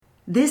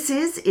This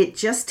is It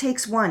Just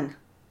Takes One.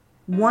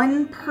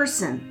 One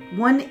person,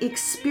 one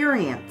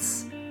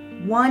experience,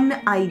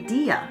 one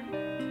idea,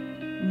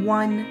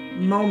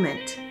 one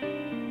moment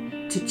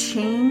to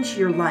change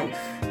your life.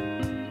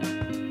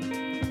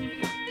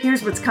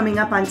 Here's what's coming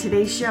up on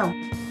today's show.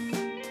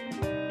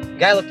 The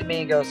guy looked at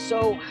me and goes,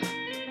 "So,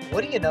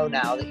 what do you know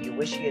now that you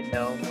wish you had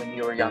known when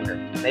you were younger?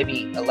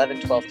 Maybe 11,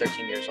 12,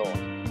 13 years old."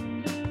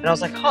 And I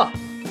was like,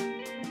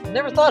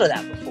 never thought of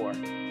that before.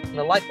 And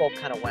the light bulb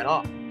kind of went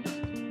off.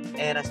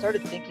 And I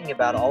started thinking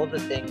about all of the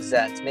things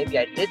that maybe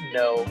I didn't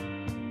know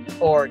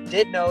or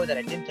did know that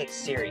I didn't take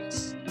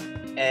serious.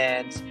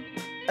 And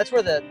that's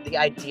where the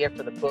idea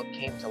for the book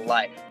came to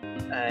life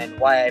and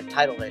why I've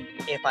titled it,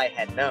 If I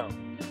Had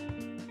Known.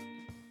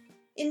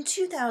 In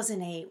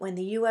 2008, when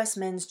the U.S.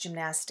 men's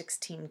gymnastics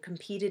team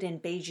competed in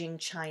Beijing,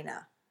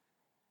 China,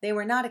 they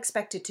were not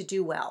expected to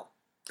do well.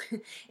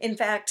 In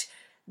fact,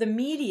 the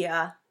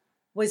media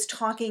was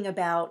talking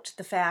about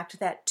the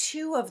fact that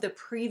two of the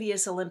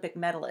previous Olympic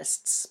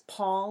medalists,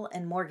 Paul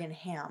and Morgan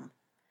Hamm,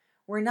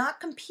 were not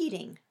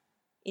competing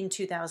in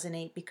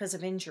 2008 because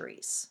of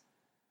injuries.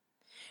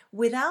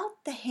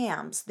 Without the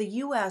Hamms, the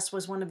U.S.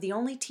 was one of the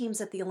only teams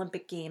at the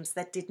Olympic Games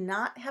that did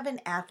not have an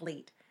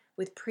athlete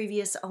with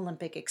previous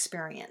Olympic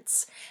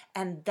experience.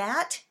 And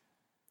that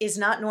is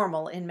not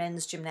normal in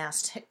men's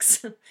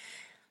gymnastics.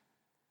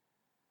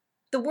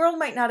 The world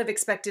might not have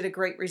expected a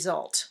great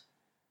result,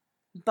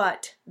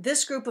 but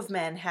this group of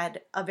men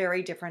had a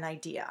very different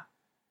idea.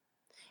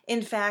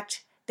 In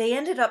fact, they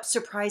ended up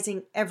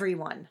surprising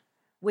everyone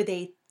with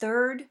a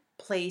third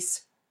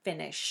place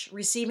finish,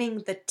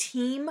 receiving the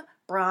team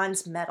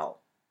bronze medal.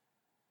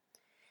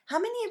 How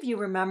many of you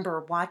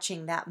remember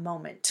watching that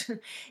moment?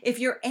 If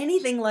you're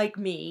anything like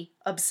me,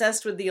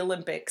 obsessed with the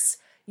Olympics,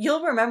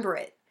 you'll remember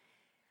it.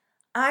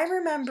 I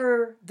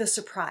remember the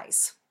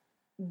surprise,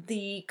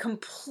 the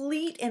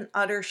complete and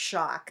utter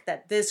shock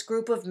that this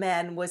group of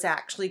men was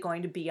actually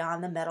going to be on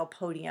the medal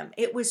podium.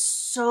 It was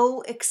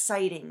so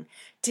exciting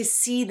to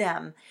see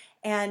them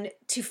and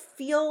to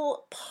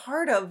feel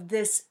part of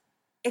this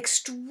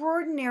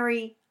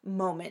extraordinary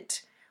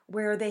moment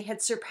where they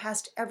had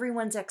surpassed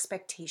everyone's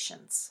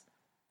expectations.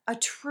 A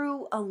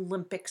true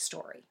Olympic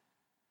story.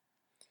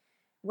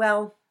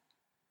 Well,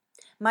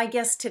 my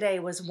guest today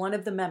was one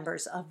of the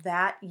members of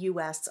that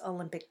U.S.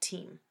 Olympic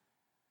team.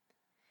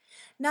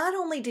 Not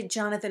only did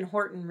Jonathan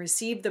Horton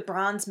receive the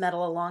bronze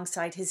medal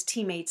alongside his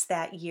teammates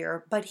that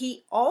year, but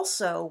he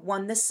also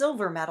won the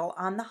silver medal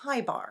on the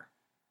high bar.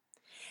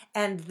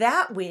 And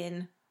that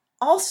win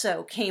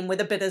also came with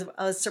a bit of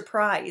a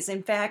surprise.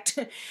 In fact,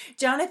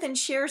 Jonathan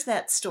shares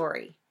that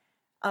story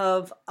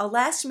of a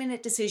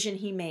last-minute decision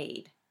he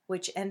made,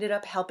 which ended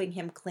up helping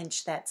him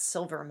clinch that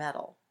silver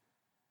medal.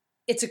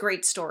 It's a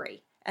great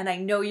story, and I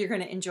know you're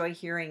going to enjoy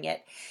hearing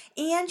it.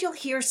 And you'll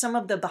hear some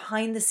of the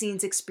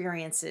behind-the-scenes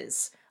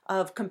experiences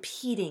of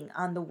competing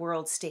on the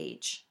world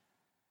stage.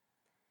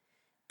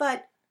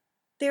 But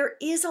there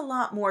is a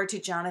lot more to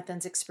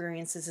Jonathan's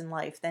experiences in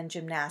life than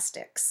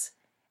gymnastics,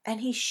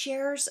 and he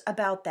shares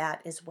about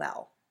that as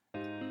well.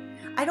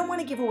 I don't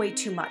want to give away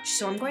too much,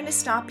 so I'm going to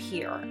stop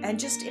here and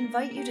just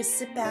invite you to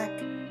sit back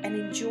and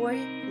enjoy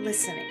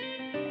listening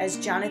as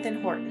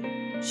Jonathan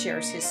Horton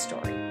shares his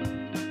story.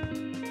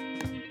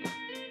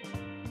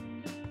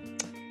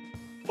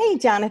 Hey,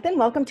 Jonathan,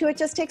 welcome to It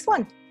Just Takes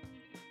One.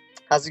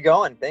 How's it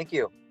going? Thank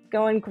you.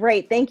 Going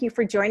great. Thank you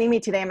for joining me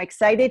today. I'm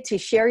excited to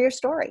share your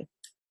story.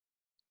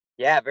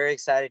 Yeah, very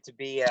excited to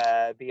be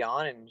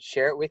on and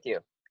share it with you.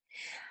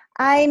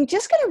 I'm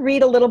just going to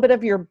read a little bit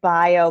of your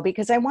bio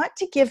because I want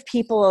to give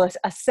people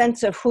a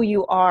sense of who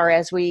you are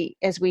as we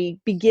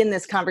begin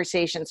this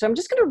conversation. So I'm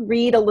just going to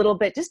read a little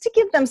bit just to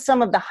give them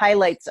some of the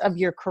highlights of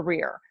your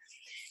career.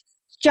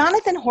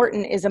 Jonathan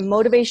Horton is a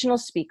motivational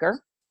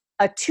speaker,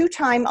 a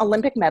two-time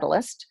Olympic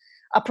medalist,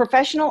 a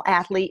professional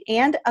athlete,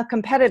 and a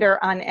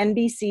competitor on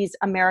NBC's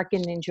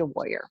American Ninja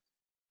Warrior.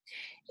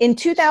 In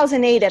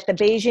 2008 at the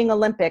Beijing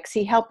Olympics,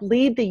 he helped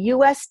lead the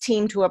U.S.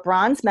 team to a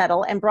bronze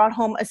medal and brought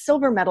home a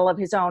silver medal of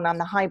his own on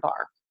the high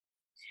bar.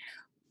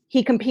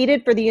 He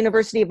competed for the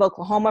University of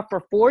Oklahoma for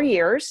 4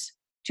 years,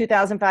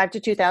 2005 to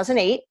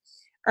 2008,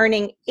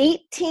 earning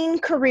 18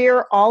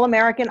 career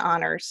All-American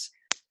honors.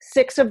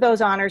 6 of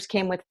those honors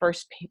came with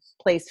first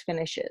place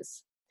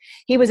finishes.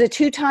 He was a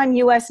 2-time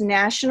U.S.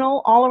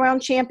 national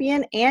all-around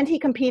champion, and he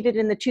competed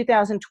in the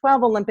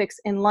 2012 Olympics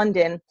in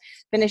London,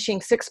 finishing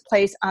 6th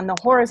place on the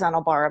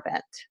horizontal bar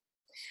event.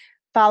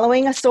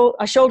 Following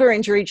a shoulder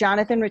injury,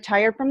 Jonathan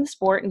retired from the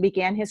sport and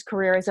began his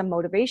career as a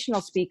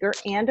motivational speaker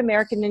and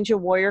American Ninja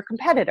Warrior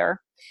competitor,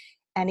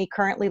 and he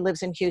currently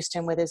lives in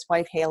Houston with his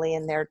wife, Haley,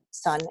 and their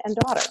son and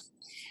daughter.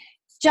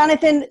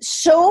 Jonathan,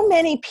 so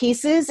many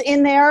pieces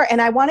in there,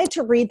 and I wanted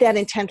to read that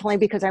intentionally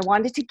because I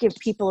wanted to give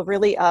people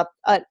really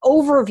an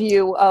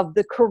overview of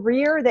the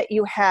career that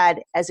you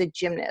had as a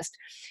gymnast.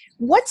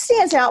 What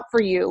stands out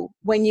for you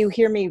when you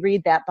hear me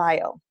read that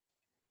bio?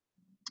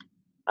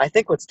 I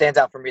think what stands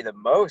out for me the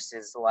most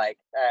is I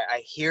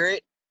hear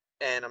it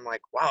and I'm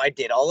like, wow, I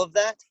did all of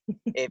that.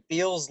 It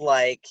feels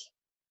like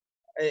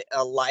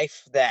a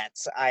life that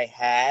I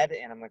had,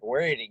 and I'm like,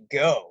 where did it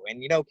go?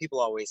 And people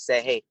always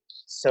say, hey,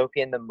 soak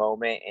in the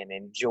moment and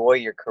enjoy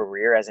your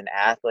career as an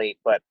athlete.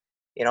 But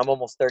I'm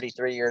almost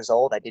 33 years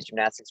old. I did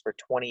gymnastics for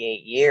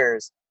 28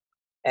 years,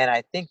 and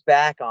I think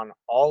back on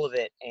all of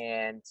it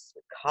and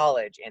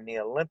college and the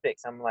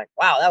Olympics. I'm like,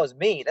 wow, that was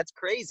me. That's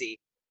crazy.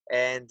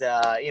 And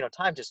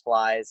time just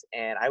flies,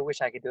 and I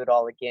wish I could do it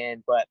all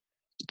again. But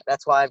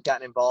that's why I've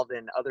gotten involved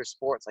in other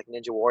sports like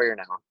Ninja Warrior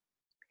now.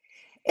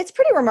 It's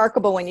pretty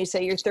remarkable when you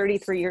say you're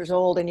 33 years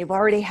old and you've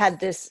already had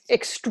this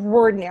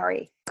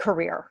extraordinary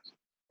career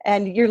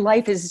and your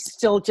life is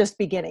still just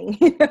beginning.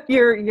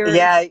 You're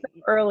Yeah,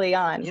 early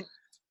on. you,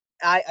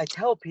 I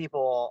tell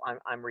people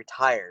I'm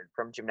retired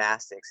from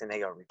gymnastics, and they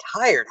go,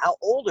 "Retired? How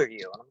old are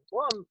you?" And I'm like,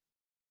 "Well,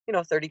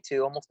 I'm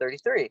 32, almost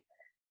 33."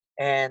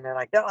 And they're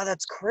like, "Oh,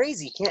 that's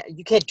crazy.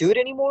 You can't do it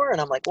anymore?"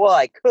 And I'm like, "Well,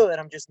 I could.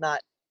 I'm just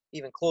not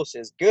even close to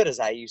as good as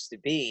I used to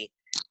be."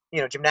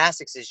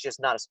 Gymnastics is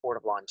just not a sport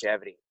of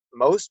longevity.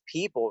 Most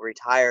people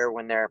retire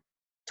when they're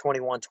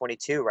 21,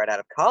 22, right out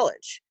of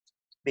college,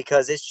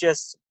 because it's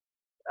just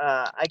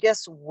I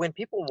guess when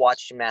people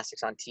watch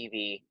gymnastics on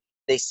TV,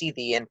 they see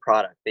the end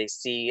product. They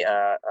see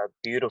a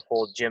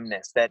beautiful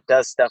gymnast that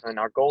does stuff, and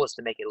our goal is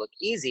to make it look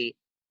easy.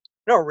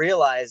 They don't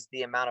realize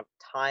the amount of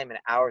time and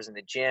hours in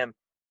the gym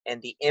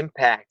and the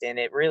impact. And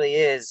it really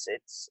is.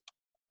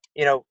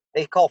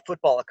 They call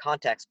football a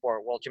contact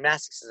sport. Well,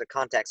 gymnastics is a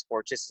contact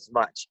sport just as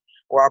much,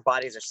 where our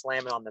bodies are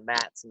slamming on the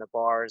mats and the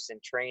bars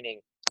and training,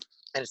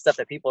 and it's stuff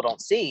that people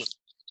don't see.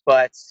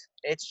 But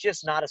it's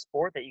just not a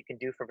sport that you can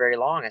do for very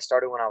long. I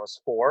started when I was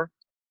 4,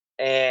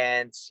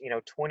 and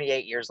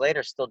 28 years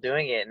later still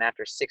doing it, and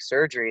after 6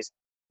 surgeries,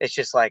 it's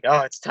just like,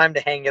 oh, it's time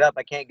to hang it up.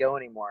 I can't go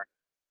anymore.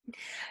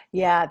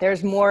 Yeah,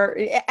 there's more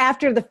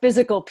after the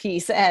physical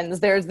piece ends.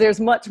 There's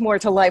much more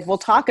to life. We'll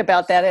talk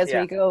about that as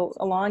Yeah, we go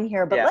along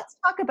here, but yeah. let's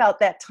talk about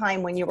that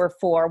time when you were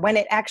 4, when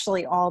it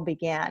actually all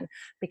began,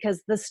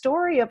 because the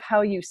story of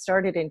how you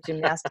started in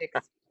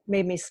gymnastics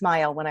made me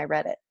smile when I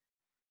read it.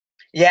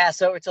 Yeah,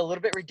 so it's a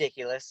little bit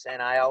ridiculous,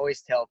 and I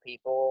always tell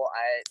people,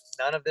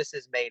 none of this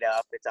is made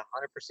up. It's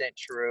 100%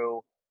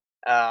 true.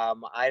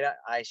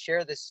 I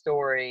share this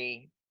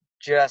story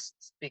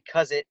just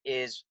because it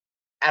is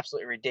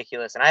absolutely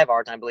ridiculous, and I have a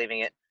hard time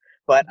believing it.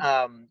 But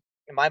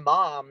my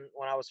mom,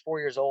 when I was 4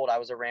 years old, I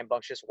was a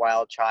rambunctious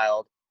wild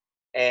child,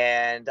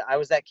 and I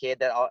was that kid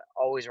that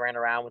always ran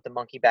around with the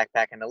monkey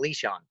backpack and the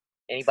leash on.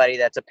 Anybody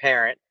that's a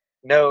parent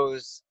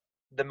knows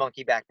the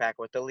monkey backpack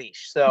with the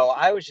leash. So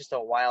I was just a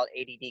wild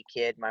ADD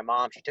kid. My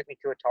mom, she took me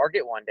to a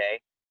Target one day,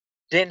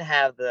 didn't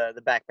have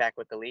the backpack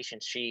with the leash,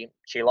 and she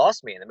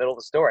lost me in the middle of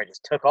the store. I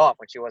just took off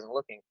when she wasn't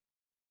looking.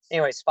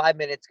 Anyways, 5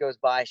 minutes goes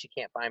by, she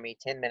can't find me.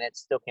 10 minutes,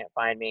 still can't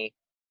find me,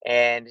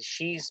 and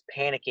she's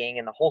panicking,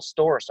 and the whole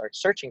store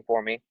starts searching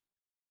for me.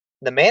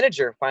 The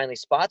manager finally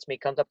spots me,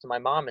 comes up to my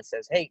mom and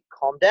says, "Hey,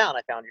 calm down.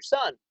 I found your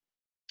son."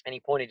 And he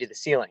pointed to the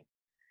ceiling.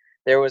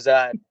 There was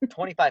a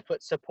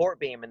 25-foot support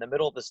beam in the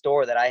middle of the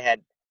store that I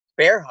had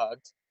bear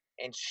hugged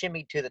and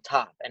shimmied to the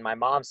top. And my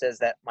mom says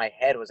that my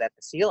head was at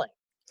the ceiling.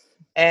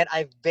 And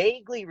I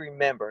vaguely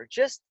remember,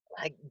 just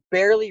like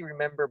barely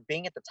remember,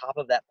 being at the top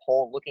of that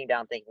pole, looking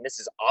down, thinking, "This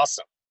is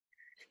awesome."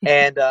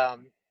 And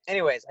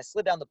anyways, I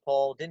slid down the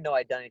pole, didn't know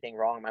I'd done anything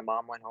wrong. My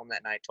mom went home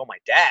that night, told my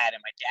dad,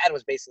 and my dad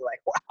was basically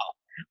like, "Wow,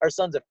 our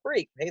son's a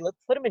freak. Hey, let's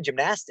put him in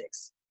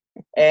gymnastics."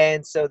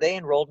 And so they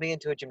enrolled me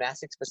into a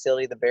gymnastics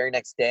facility the very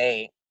next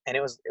day, and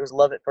it was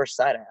love at first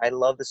sight. I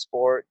love the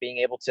sport, being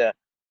able to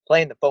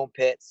play in the foam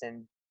pits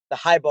and the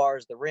high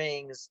bars, the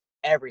rings,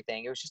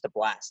 everything. It was just a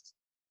blast.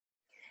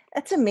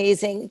 That's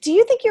amazing. Do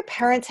you think your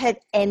parents had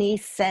any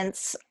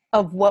sense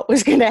of what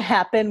was going to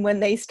happen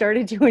when they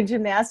started you in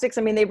gymnastics?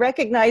 I mean, they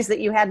recognized that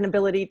you had an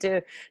ability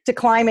to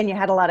climb and you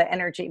had a lot of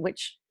energy,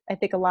 which I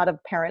think a lot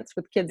of parents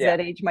with kids Yeah.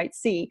 that age might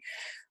see.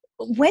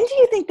 When do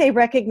you think they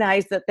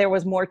recognized that there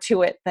was more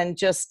to it than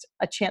just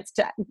a chance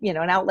to,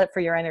 an outlet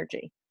for your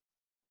energy?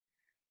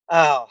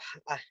 Oh,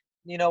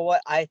 you know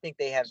what? I think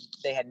they had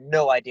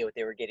no idea what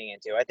they were getting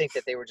into. I think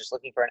that they were just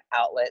looking for an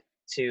outlet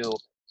to,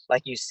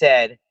 like you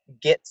said,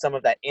 get some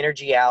of that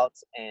energy out,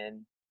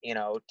 and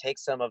take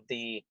some of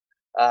the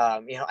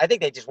I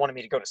think they just wanted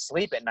me to go to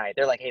sleep at night.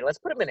 They're like, "Hey, let's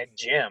put him in a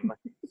gym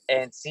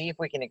and see if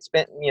we can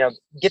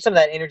get some of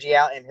that energy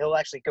out, and he'll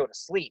actually go to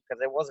sleep,"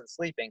 because I wasn't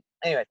sleeping.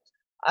 Anyway,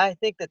 I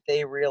think that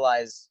they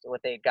realized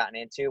what they had gotten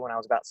into when I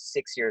was about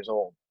 6 years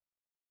old.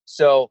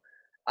 So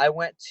I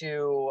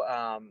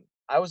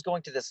was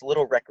going to this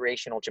little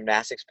recreational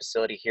gymnastics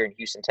facility here in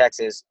Houston,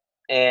 Texas,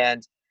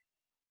 and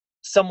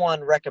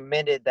someone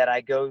recommended that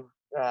I go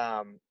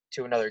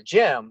to another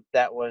gym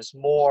that was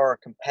more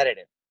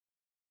competitive.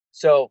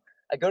 So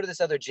I go to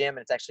this other gym,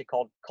 and it's actually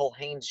called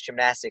Culhane's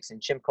Gymnastics,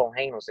 and Jim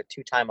Culhane was a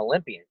 2-time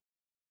Olympian.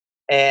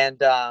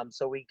 And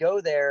so we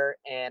go there,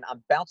 and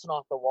I'm bouncing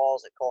off the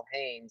walls at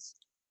Culhane's,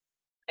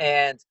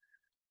 and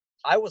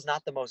I was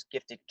not the most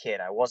gifted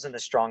kid. I wasn't the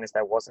strongest.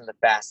 I wasn't the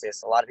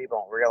fastest. A lot of people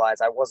don't realize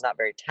I was not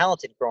very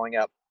talented growing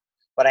up,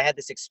 but I had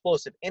this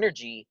explosive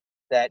energy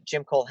that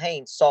Jim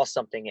Colhane saw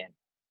something in.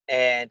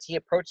 And he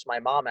approached my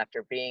mom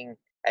after being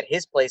at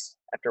his place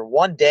after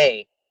one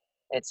day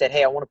and said,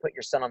 "Hey, I want to put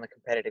your son on the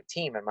competitive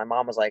team." And my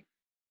mom was like,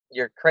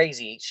 "You're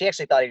crazy." She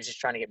actually thought he was just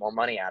trying to get more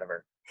money out of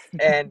her.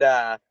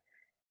 And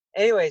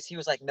anyways, he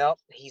was like, "Nope,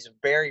 he's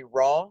very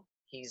raw.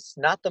 He's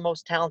not the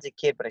most talented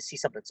kid, but I see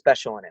something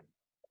special in him.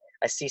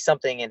 I see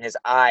something in his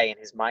eye and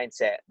his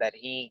mindset that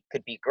he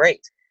could be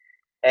great."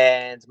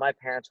 And my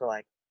parents were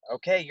like,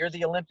 "Okay, you're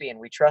the Olympian.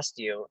 We trust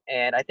you."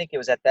 And I think it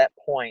was at that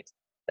point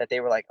that they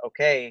were like,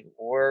 "Okay,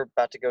 we're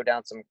about to go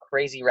down some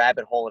crazy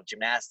rabbit hole of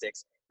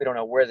gymnastics. We don't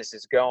know where this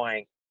is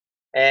going."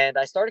 And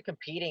I started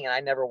competing, and I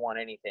never won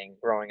anything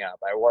growing up.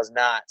 I was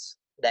not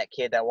that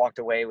kid that walked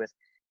away with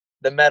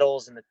the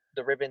medals and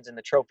the ribbons and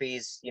the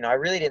trophies. I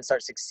really didn't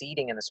start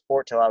succeeding in the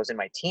sport till I was in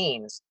my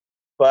teens.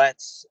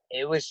 But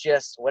it was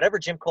just whatever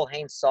Jim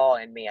Colhane saw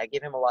in me. I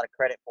give him a lot of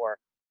credit for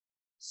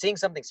seeing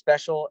something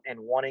special and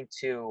wanting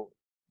to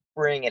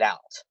bring it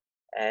out.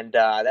 And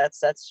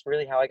that's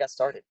really how I got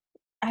started.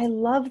 I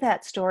love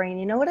that story. And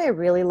you know what I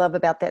really love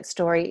about that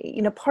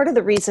story? Part of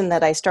the reason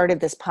that I started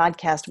this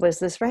podcast was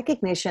this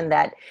recognition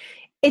that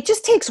it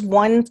just takes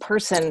one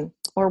person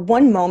or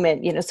one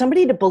moment,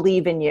 somebody to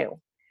believe in you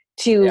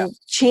Yeah. to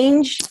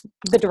change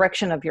the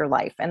direction of your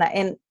life.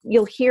 And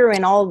you'll hear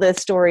in all the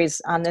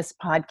stories on this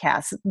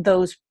podcast,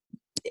 those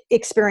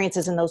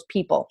experiences and those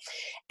people.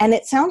 And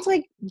it sounds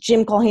like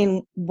Jim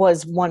Colhane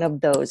was one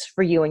of those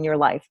for you in your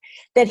life,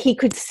 that he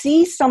could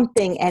see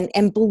something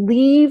and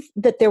believe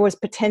that there was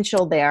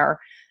potential there,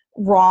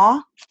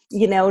 raw,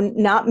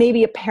 not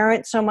maybe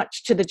apparent so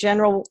much to the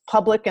general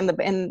public and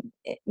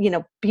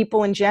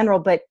people in general,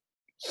 but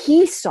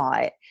he saw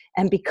it.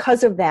 And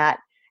because of that,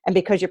 and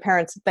because your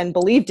parents then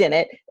believed in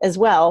it as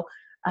well,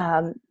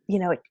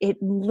 it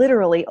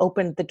literally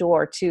opened the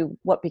door to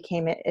what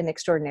became an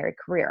extraordinary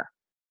career.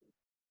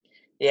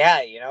 Yeah,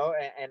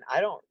 and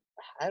I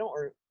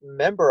don't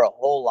remember a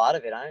whole lot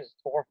of it. I was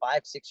 4,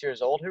 5, 6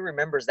 years old. Who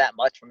remembers that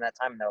much from that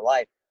time in their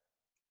life?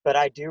 But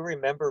I do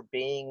remember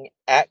being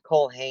at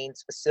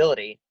Colhane's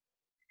facility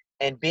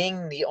and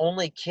being the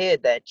only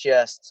kid that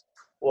just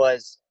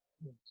was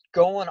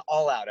going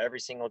all out every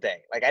single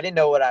day. Like, I didn't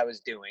know what I was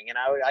doing, and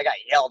I got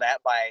yelled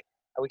at by,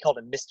 we called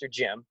him Mr.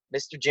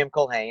 Jim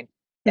Colhane,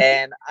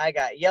 and I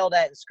got yelled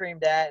at and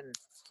screamed at,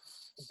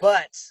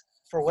 but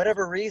for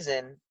whatever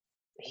reason,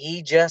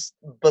 he just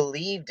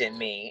believed in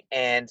me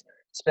and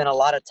spent a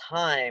lot of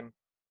time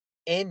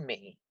in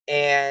me.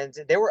 And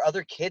there were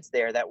other kids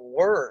there that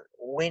were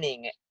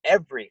winning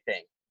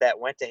everything that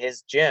went to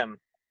his gym,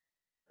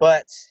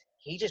 but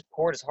he just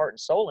poured his heart and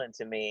soul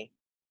into me.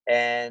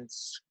 And,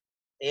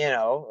 you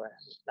know,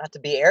 not to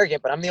be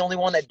arrogant, but I'm the only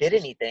one that did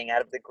anything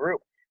out of the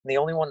group. I'm the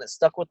only one that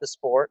stuck with the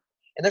sport.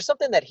 And there's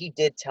something that he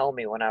did tell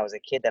me when I was a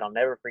kid that I'll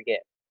never forget.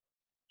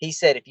 He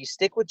said, if you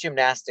stick with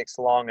gymnastics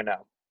long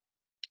enough,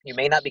 you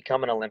may not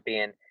become an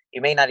Olympian,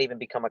 you may not even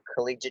become a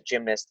collegiate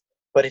gymnast,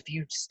 but if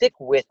you stick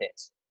with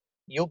it,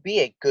 you'll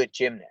be a good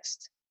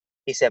gymnast.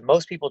 He said,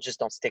 most people just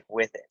don't stick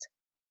with it.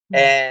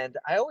 And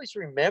I always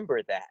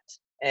remember that.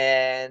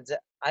 And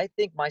I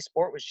think my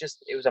sport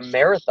it was a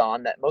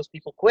marathon that most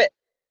people quit.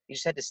 You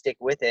just had to stick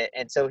with it.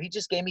 And so he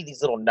just gave me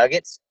these little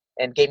nuggets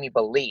and gave me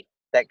belief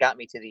that got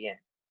me to the end.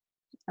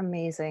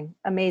 Amazing.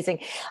 Amazing.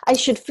 I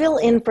should fill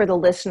in for the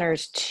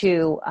listeners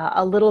too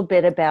a little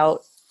bit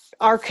about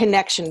our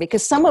connection,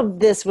 because some of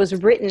this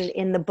was written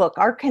in the book.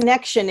 Our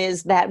connection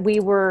is that we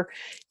were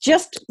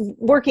just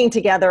working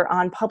together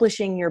on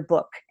publishing your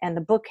book, and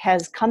the book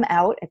has come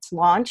out, it's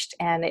launched,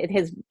 and it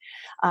has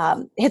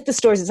hit the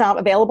stores. It's now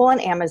available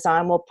on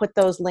Amazon. We'll put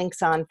those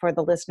links on for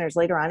the listeners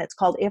later on. It's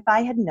called If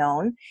I Had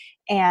Known,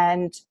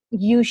 and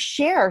you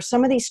share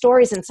some of these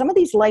stories and some of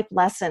these life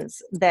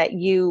lessons that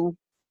you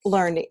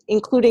learned,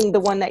 including the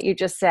one that you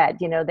just said,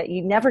 that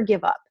you never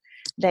give up,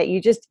 that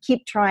you just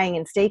keep trying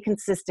and stay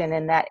consistent,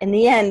 and that in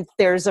the end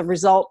there's a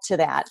result to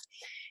that.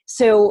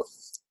 So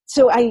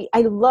I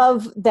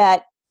love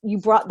that you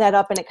brought that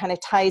up, and it kind of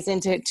ties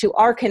into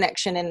our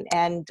connection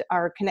and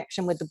our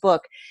connection with the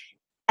book.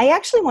 I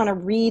actually want to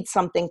read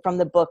something from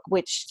the book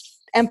which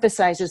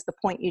emphasizes the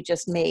point you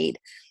just made.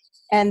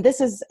 And this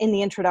is in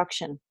the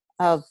introduction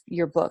of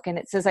your book. And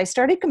it says, I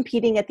started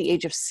competing at the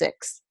age of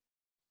 6.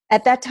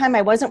 At that time,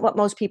 I wasn't what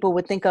most people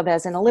would think of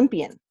as an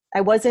Olympian.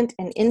 I wasn't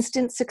an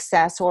instant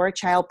success or a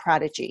child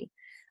prodigy.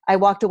 I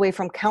walked away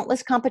from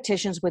countless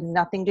competitions with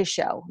nothing to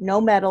show.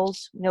 No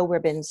medals, no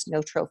ribbons,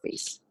 no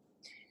trophies.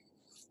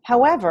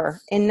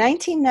 However, in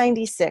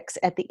 1996,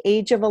 at the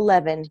age of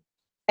 11,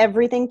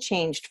 everything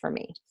changed for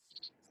me.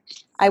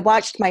 I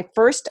watched my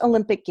first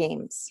Olympic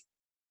Games.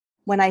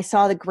 When I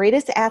saw the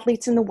greatest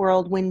athletes in the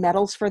world win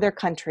medals for their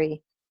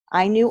country,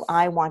 I knew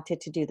I wanted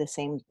to do the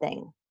same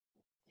thing.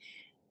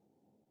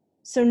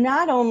 So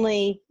not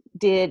only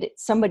did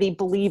somebody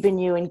believe in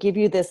you and give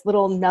you this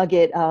little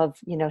nugget of,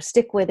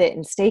 stick with it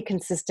and stay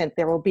consistent,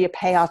 there will be a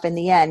payoff in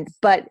the end.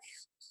 But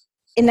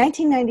in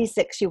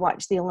 1996, you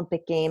watched the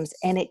Olympic Games,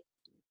 and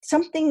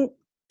something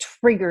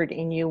triggered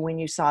in you when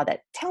you saw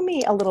that. Tell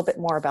me a little bit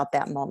more about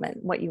that moment,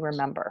 what you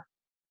remember.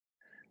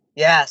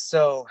 Yeah,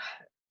 so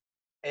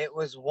it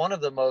was one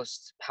of the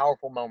most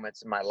powerful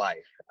moments in my life.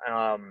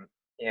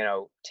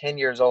 10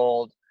 years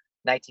old,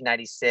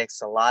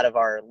 1996. A lot of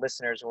our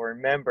listeners will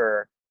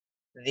remember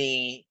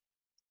the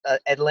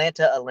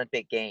Atlanta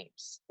Olympic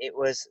Games. It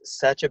was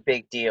such a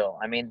big deal.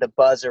 I mean, the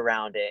buzz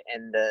around it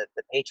and the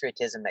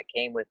patriotism that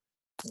came with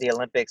the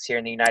Olympics here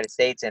in the United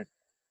States. And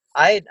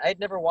I'd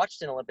never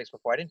watched an Olympics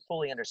before. I didn't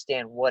fully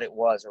understand what it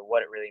was or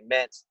what it really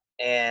meant.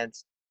 And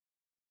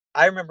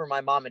I remember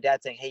my mom and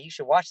dad saying, "Hey, you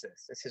should watch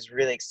this. This is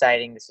really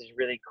exciting. This is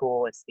really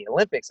cool. It's the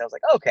Olympics." I was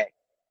like, "Okay."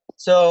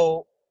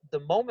 So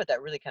the moment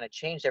that really kind of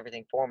changed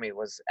everything for me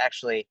was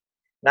actually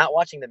not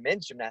watching the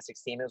men's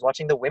gymnastics team. It was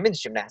watching the women's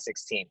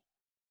gymnastics team.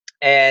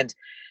 And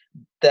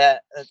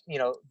the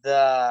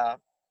the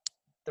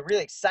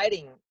really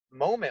exciting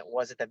moment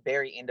was at the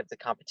very end of the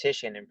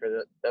competition. And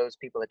for those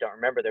people that don't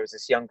remember, there was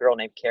this young girl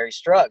named Carrie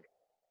Strug.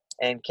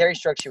 And Carrie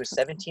Strug, she was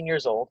 17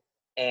 years old,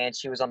 and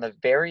she was on the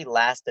very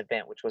last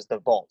event, which was the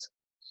vault.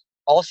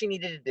 All she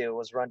needed to do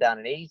was run down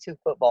an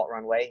 82-foot vault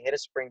runway, hit a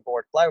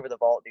springboard, fly over the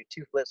vault, do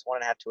 2 flips,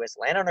 1.5 twists,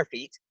 land on her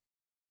feet,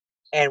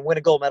 and win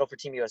a gold medal for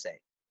Team USA.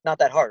 Not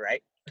that hard,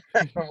 right?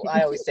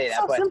 I always say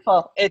that, So but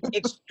simple. it's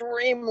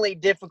extremely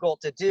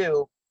difficult to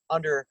do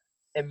under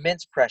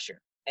immense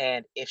pressure.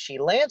 And if she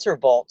lands her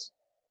vault,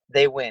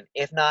 they win.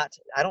 If not,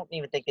 I don't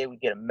even think they would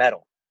get a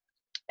medal.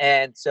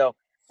 And so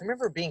I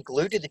remember being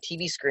glued to the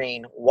TV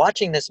screen,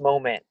 watching this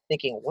moment,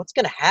 thinking, what's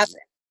going to happen?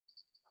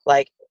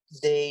 Like,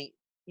 they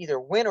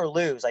either win or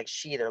lose. Like,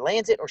 she either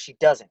lands it or she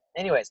doesn't.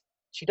 Anyways,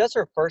 she does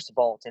her first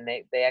vault, and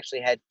they actually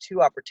had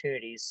 2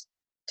 opportunities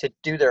to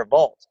do their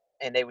vault,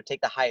 and they would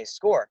take the highest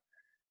score.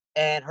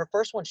 And her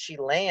first one, she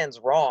lands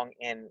wrong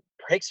and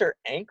breaks her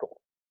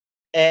ankle.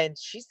 And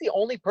she's the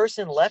only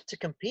person left to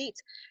compete.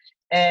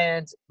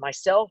 And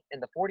myself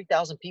and the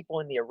 40,000 people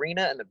in the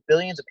arena and the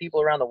billions of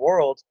people around the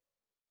world,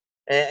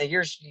 and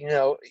you're,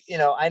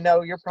 I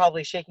know you're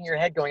probably shaking your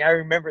head going, I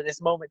remember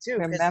this moment too,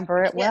 because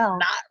Remember it well.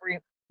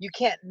 you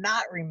can't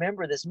not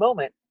remember this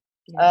moment.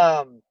 Yeah.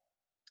 Um,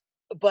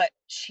 but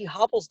she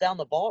hobbles down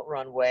the vault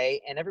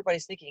runway, and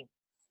everybody's thinking,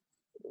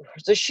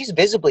 so she's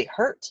visibly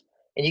hurt.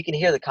 And you can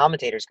hear the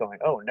commentators going,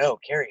 "Oh no,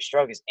 Carrie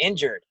Strug is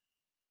injured."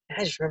 And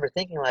I just remember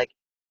thinking, like,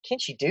 can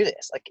she do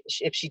this? Like,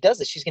 if she does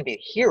this, she's going to be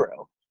a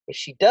hero. If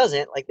she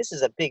doesn't, like, this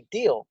is a big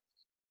deal.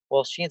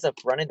 Well, she ends up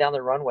running down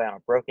the runway on a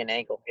broken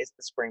ankle, hits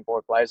the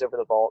springboard, flies over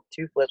the vault,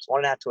 2 flips,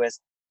 1.5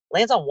 twists,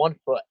 lands on 1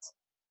 foot.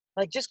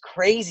 Like, just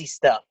crazy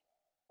stuff.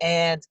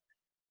 And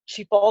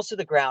she falls to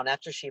the ground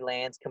after she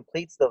lands,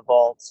 completes the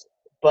vault,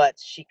 but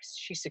she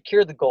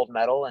secured the gold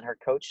medal, and her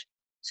coach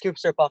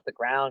scoops her up off the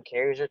ground,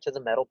 carries her to the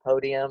medal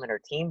podium, and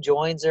her team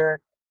joins her.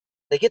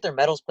 They get their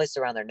medals placed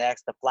around their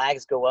necks. The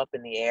flags go up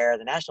in the air.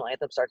 The national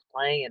anthem starts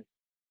playing. And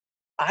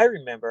I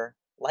remember,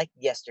 like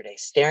yesterday,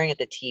 staring at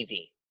the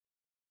TV,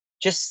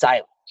 just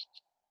silent,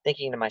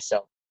 thinking to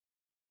myself,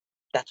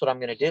 that's what I'm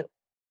going to do.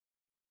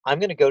 I'm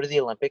going to go to the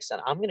Olympics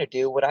and I'm going to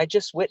do what I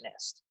just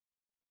witnessed.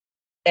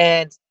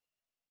 And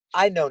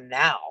I know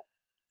now,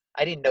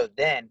 I didn't know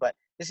then, but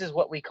this is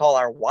what we call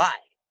our why.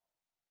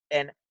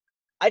 And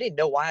I didn't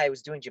know why I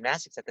was doing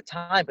gymnastics at the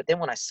time. But then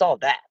when I saw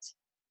that,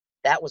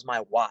 that was my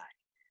why.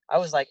 I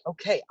was like,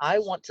 okay, I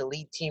want to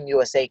lead Team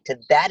USA to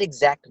that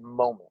exact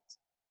moment.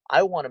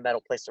 I want a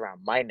medal placed around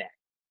my neck.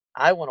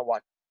 I want to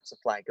watch the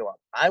flag go up.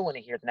 I want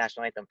to hear the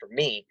national anthem for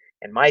me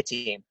and my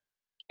team.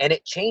 And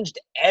it changed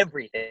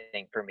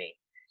everything for me.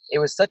 It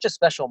was such a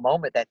special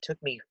moment that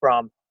took me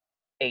from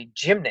a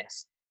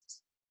gymnast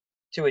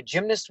to a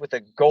gymnast with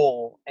a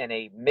goal and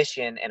a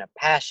mission and a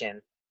passion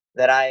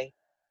that I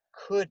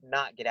could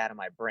not get out of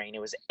my brain.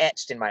 It was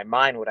etched in my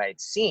mind what I had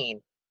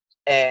seen.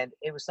 And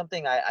it was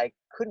something I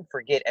couldn't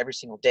forget every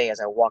single day as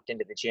I walked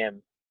into the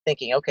gym,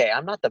 thinking, okay,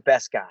 I'm not the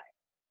best guy,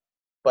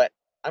 but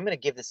I'm going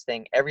to give this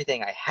thing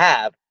everything I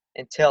have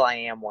until I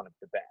am one of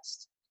the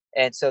best.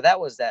 And so that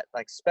was that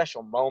like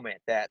special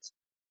moment that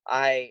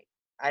I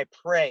I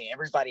pray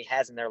everybody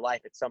has in their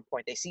life at some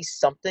point. They see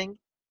something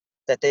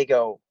that they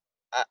go,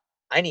 I,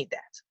 I need that.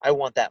 I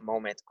want that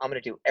moment. I'm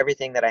going to do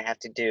everything that I have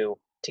to do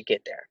to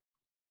get there.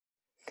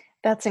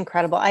 That's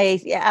incredible.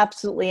 Yeah,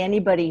 absolutely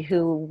anybody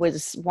who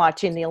was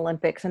watching the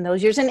Olympics in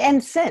those years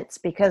and since,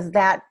 because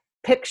that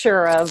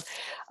picture of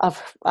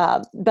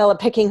Bella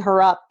picking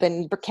her up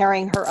and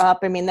carrying her up.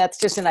 I mean, that's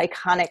just an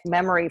iconic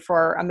memory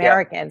for Yeah.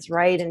 Americans,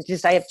 right? And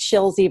just I have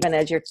chills even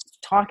as you're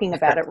talking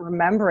about it,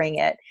 remembering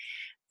it.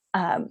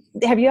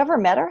 Have you ever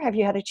met her? Have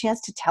you had a chance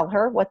to tell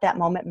her what that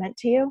moment meant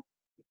to you?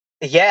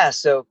 Yeah,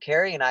 so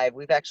Carrie and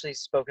we've actually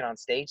spoken on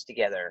stage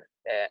together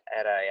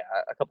at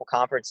a couple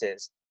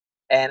conferences,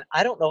 and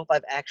I don't know if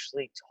I've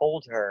actually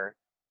told her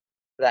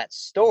that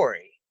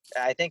story.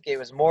 I think it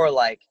was more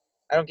like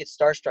I don't get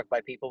starstruck by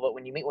people, but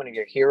when you meet one of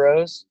your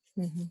heroes,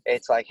 Mhm.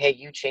 it's like, hey,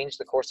 you changed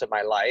the course of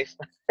my life,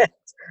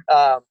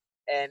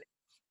 and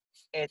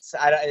it's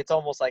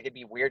almost like it'd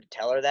be weird to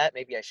tell her that.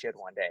 Maybe I should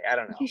one day. I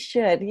don't know. You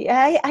should.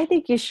 Yeah, I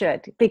think you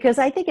should, because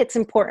I think it's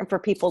important for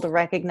people to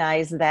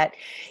recognize that,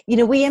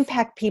 we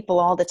impact people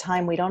all the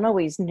time. We don't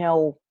always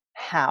know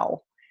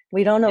how.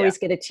 We don't Yeah, always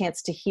get a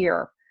chance to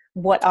hear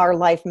what our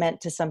life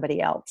meant to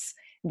somebody else,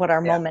 what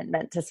our yeah, moment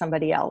meant to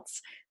somebody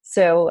else.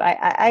 So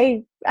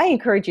I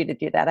encourage you to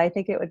do that. I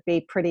think it would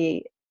be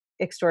pretty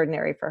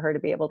extraordinary for her to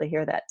be able to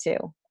hear that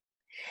too.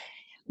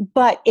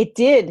 But it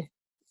did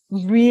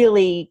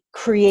really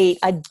create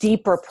a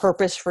deeper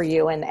purpose for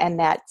you, and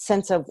that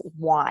sense of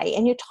why.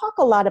 And you talk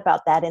a lot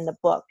about that in the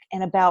book,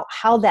 and about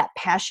how that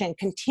passion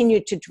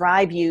continued to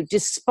drive you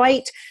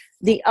despite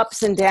the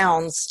ups and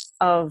downs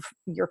of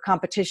your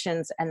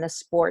competitions and the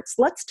sports.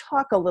 Let's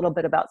talk a little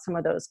bit about some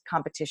of those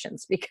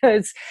competitions,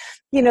 because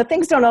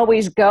things don't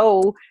always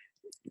go.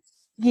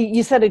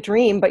 You set a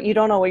dream, but you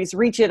don't always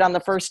reach it on the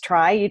first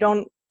try. You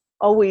don't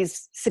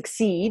always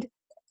succeed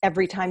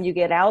every time you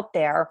get out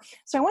there.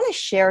 So I want to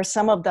share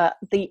some of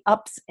the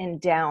ups and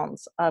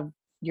downs of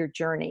your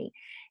journey.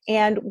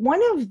 And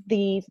one of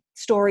the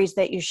stories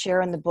that you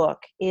share in the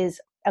book is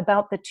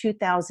about the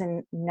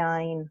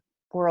 2009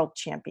 World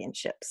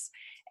Championships,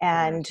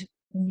 and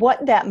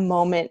what that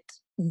moment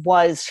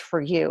was for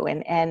you,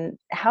 and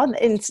how.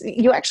 And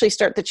you actually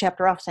start the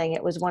chapter off saying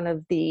it was one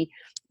of the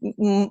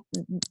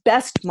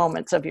best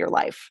moments of your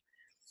life.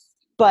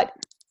 But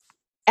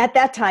at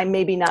that time,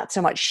 maybe not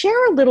so much.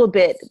 Share a little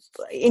bit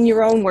in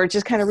your own words,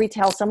 just kind of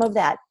retell some of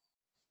that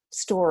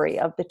story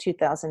of the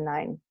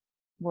 2009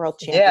 World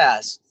Championship.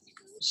 Yes.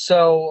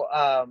 So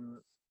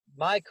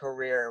my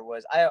career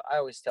was, I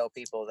always tell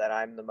people that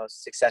I'm the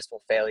most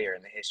successful failure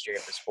in the history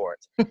of the sport.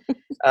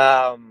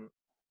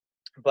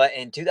 But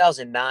in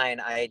 2009,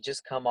 I had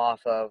just come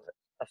off of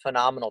a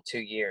phenomenal 2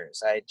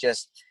 years. I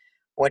just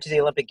went to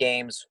the Olympic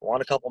Games,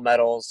 won a couple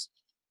medals,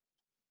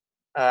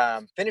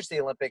 finished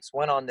the Olympics,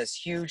 went on this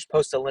huge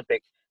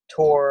post-Olympic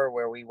tour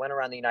where we went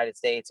around the United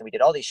States and we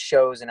did all these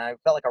shows, and I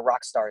felt like a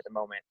rock star at the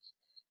moment.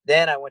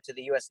 Then I went to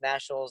the U.S.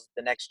 Nationals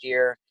the next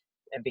year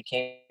and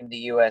became the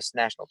U.S.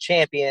 national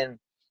champion.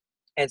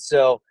 And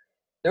so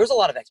there was a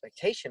lot of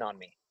expectation on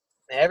me.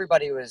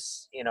 Everybody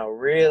was,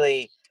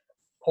 really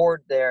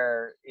poured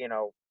their,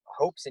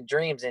 hopes and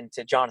dreams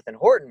into Jonathan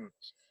Horton.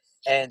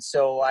 And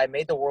so I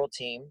made the world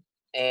team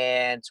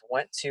and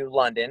went to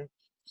London.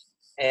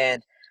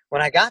 And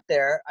when I got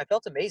there, I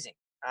felt amazing.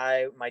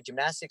 My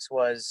gymnastics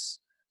was,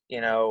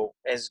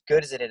 as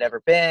good as it had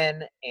ever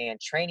been,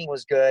 and training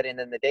was good. And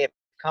then the day of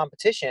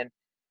competition,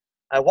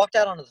 I walked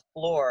out onto the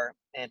floor,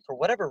 and for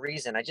whatever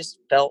reason, I just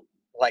felt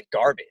like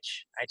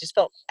garbage. I just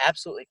felt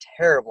absolutely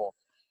terrible.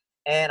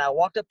 And I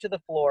walked up to the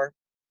floor.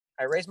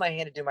 I raised my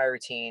hand to do my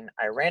routine.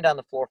 I ran down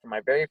the floor for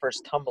my very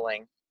first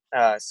tumbling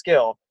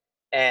skill,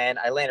 and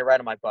I landed right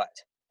on my butt.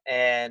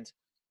 And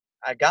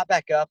I got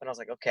back up, and I was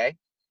like, okay,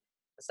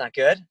 that's not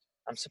good.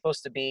 I'm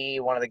supposed to be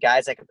one of the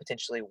guys that could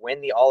potentially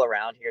win the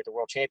all-around here at the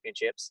World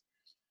Championships.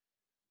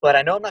 But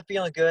I know I'm not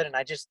feeling good, and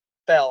I just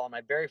fell on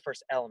my very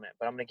first element.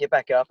 But I'm going to get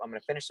back up. I'm going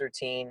to finish the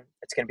routine.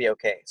 It's going to be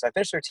okay. So I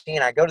finished the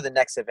routine. I go to the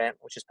next event,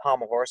 which is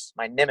pommel horse,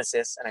 my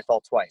nemesis, and I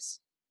fall twice.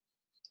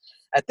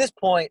 At this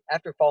point,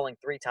 after falling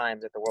 3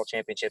 times at the World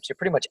Championships, you're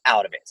pretty much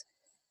out of it.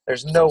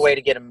 There's no way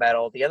to get a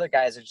medal. The other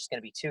guys are just going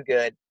to be too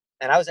good.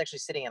 And I was actually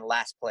sitting in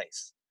last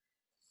place.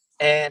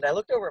 And I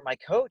looked over at my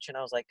coach, and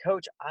I was like,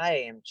 Coach, I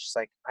am just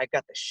like, I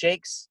got the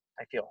shakes.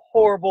 I feel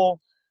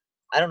horrible.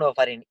 I don't know if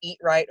I didn't eat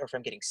right or if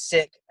I'm getting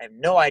sick. I have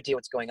no idea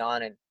what's going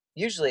on. And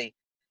usually,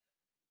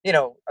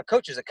 a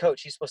coach is a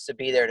coach. He's supposed to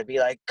be there to be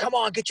like, come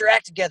on, get your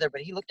act together.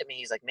 But he looked at me.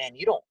 He's like, man,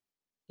 you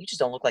just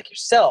don't look like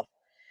yourself.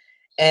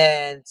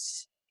 And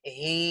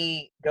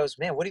he goes,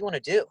 man, what do you want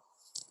to do?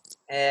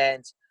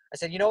 And I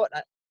said, you know what?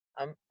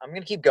 I'm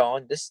going to keep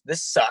going. This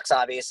sucks,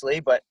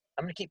 obviously, but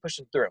I'm going to keep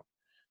pushing through.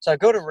 So I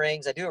go to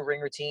rings. I do a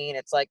ring routine.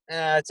 It's like,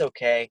 it's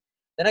okay.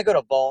 Then I go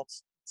to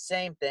vaults.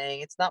 Same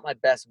thing. It's not my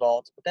best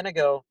vault. But then I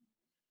go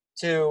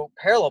to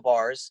parallel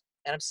bars,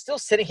 and I'm still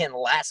sitting in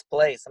last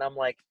place. And I'm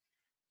like,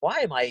 why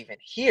am I even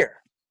here?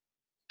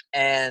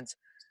 And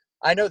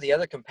I know the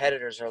other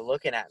competitors are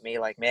looking at me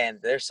like, man,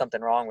 there's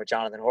something wrong with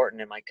Jonathan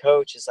Horton. And my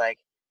coach is like,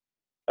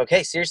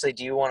 okay, seriously,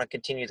 do you want to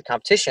continue the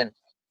competition?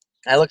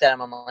 I looked at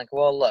him. I'm like,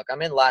 well, look,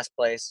 I'm in last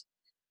place.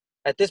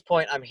 At this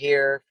point, I'm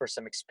here for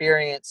some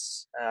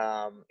experience.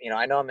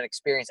 I know I'm an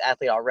experienced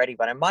athlete already,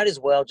 but I might as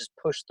well just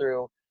push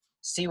through,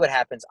 see what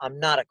happens. I'm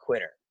not a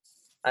quitter.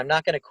 I'm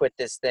not going to quit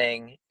this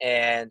thing,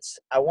 and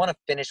I want to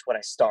finish what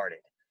I started.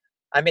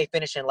 I may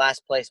finish in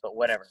last place, but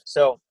whatever.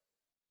 So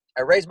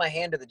I raise my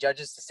hand to the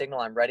judges to signal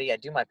I'm ready. I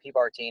do my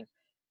P-bar routine,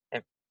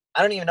 and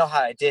I don't even know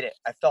how I did it.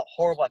 I felt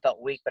horrible. I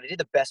felt weak, but I did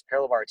the best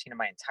parallel bar routine in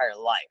my entire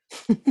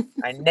life.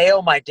 I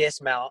nailed my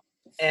dismount,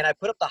 and I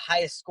put up the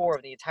highest score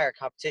of the entire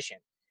competition.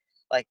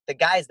 Like the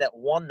guys that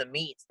won the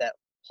meets, that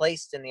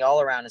placed in the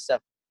all-around and stuff,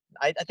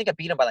 I think I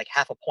beat them by like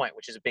half a point,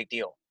 which is a big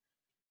deal.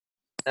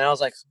 And I was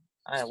like,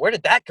 where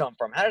did that come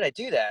from? How did I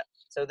do that?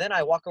 So then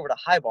I walk over to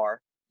high bar.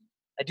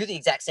 I do the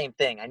exact same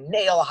thing. I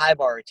nail a high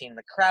bar routine, and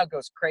the crowd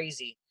goes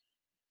crazy.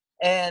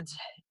 And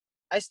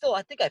I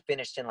think I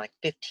finished in like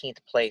 15th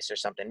place or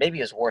something. Maybe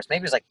it was worse.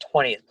 Maybe it was like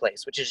 20th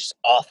place, which is just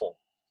awful.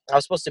 I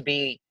was supposed to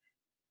be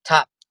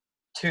top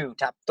 2,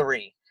 top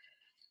 3.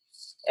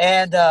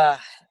 And,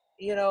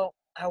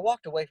 I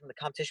walked away from the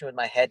competition with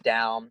my head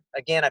down.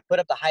 Again, I put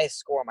up the highest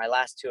score in my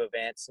last 2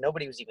 events.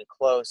 Nobody was even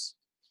close.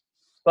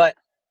 But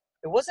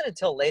it wasn't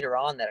until later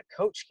on that a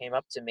coach came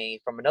up to me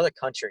from another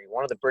country,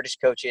 one of the British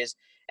coaches,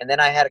 and then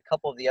I had a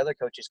couple of the other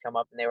coaches come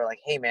up and they were like,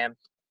 "Hey man,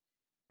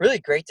 really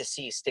great to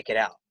see you stick it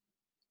out.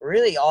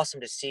 Really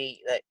awesome to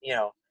see that,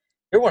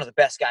 you're one of the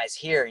best guys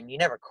here and you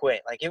never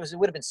quit. Like it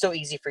would have been so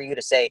easy for you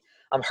to say,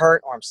 I'm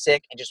hurt or I'm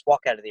sick and just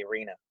walk out of the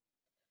arena.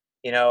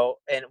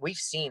 And we've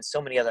seen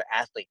so many other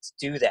athletes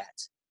do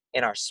that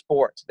in our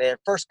sport. Their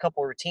first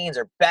couple routines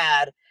are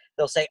bad.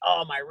 They'll say,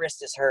 oh, my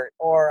wrist is hurt,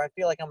 or I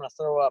feel like I'm going to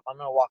throw up. I'm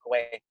going to walk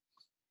away.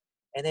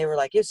 And they were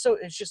like, it's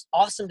just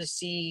awesome to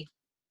see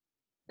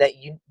that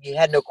you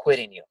had no quit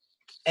in you.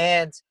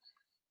 And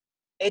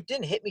it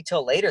didn't hit me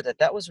till later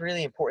that was a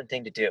really important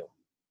thing to do,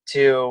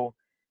 to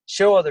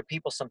show other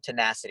people some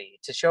tenacity,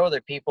 to show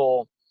other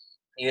people,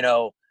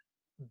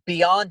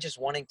 beyond just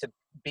wanting to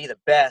be the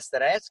best,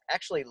 that I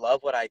actually love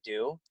what I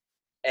do.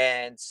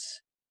 And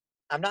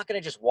I'm not going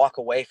to just walk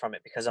away from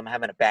it because I'm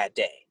having a bad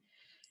day.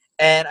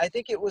 And I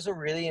think it was a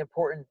really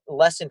important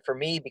lesson for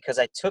me because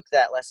I took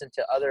that lesson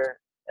to other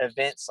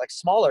events, like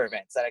smaller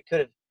events that I could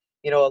have,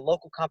 a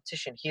local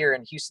competition here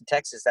in Houston,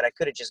 Texas, that I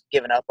could have just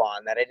given up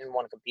on, that I didn't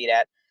want to compete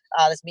at.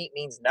 This meet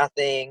means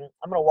nothing.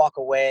 I'm going to walk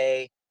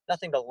away.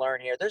 Nothing to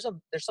learn here. There's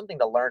something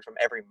to learn from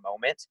every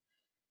moment.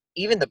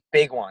 Even the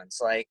big ones,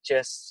 like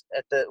just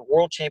at the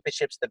World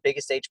Championships, the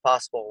biggest age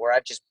possible, where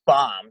I've just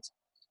bombed.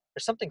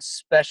 There's something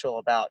special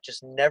about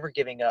just never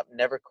giving up,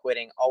 never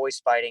quitting, always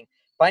fighting,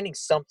 finding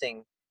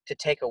something to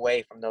take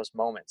away from those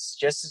moments.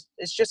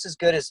 It's just as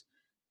good as,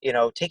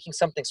 taking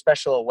something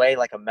special away,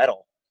 like a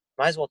medal.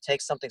 Might as well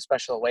take something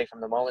special away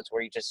from the moments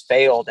where you just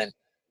failed and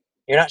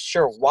you're not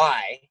sure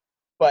why,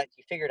 but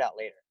you figure it out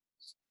later.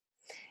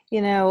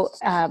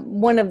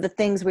 One of the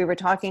things we were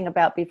talking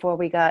about before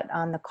we got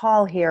on the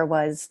call here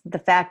was the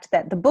fact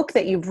that the book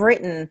that you've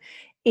written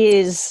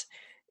is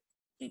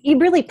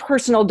really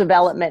personal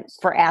development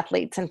for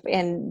athletes,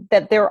 and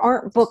that there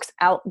aren't books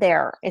out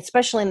there,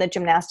 especially in the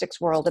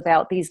gymnastics world,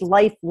 about these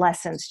life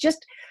lessons,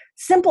 just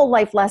simple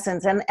life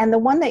lessons. And the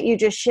one that you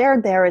just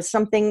shared there is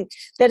something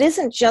that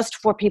isn't just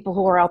for people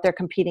who are out there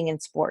competing in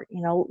sport,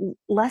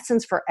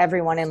 lessons for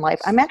everyone in life.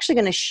 I'm actually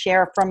going to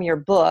share from your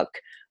book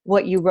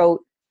what you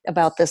wrote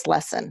about this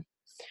lesson.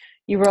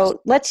 You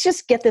wrote, let's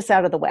just get this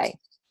out of the way.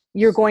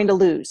 You're going to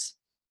lose.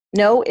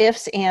 No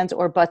ifs, ands,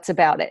 or buts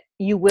about it.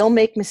 You will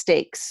make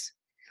mistakes.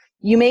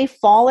 You may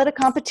fall at a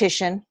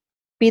competition,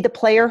 be the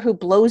player who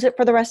blows it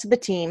for the rest of the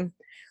team,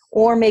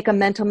 or make a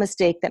mental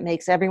mistake that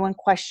makes everyone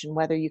question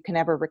whether you can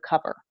ever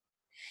recover.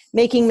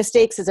 Making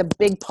mistakes is a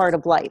big part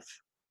of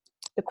life.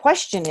 The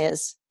question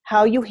is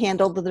how you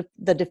handle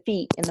the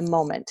defeat in the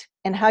moment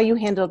and how you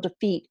handle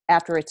defeat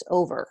after it's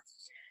over.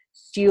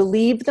 Do you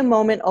leave the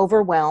moment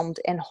overwhelmed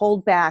and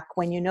hold back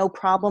when you know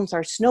problems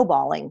are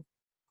snowballing,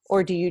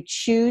 or do you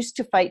choose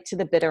to fight to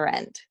the bitter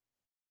end?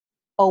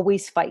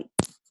 Always fight.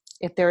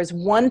 If there is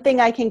one thing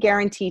I can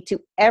guarantee to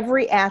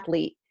every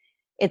athlete,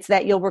 it's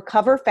that you'll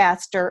recover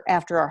faster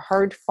after a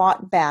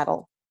hard-fought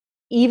battle,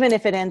 even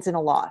if it ends in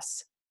a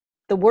loss.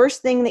 The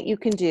worst thing that you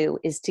can do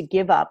is to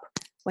give up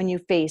when you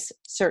face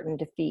certain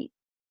defeat.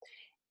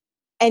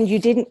 And you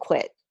didn't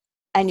quit,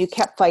 and you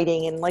kept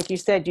fighting. And like you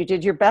said, you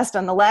did your best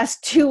on the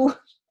last two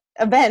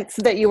events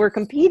that you were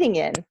competing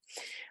in.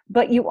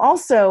 But you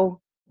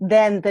also,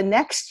 then the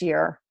next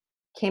year,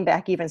 came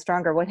back even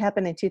stronger. What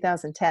happened in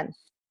 2010?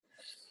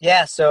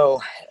 Yeah,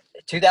 so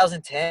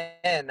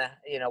 2010,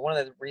 one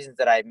of the reasons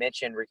that I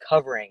mentioned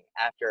recovering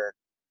after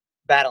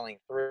battling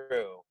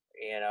through,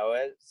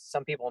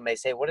 some people may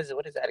say, what does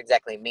that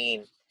exactly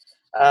mean?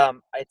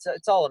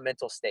 It's all a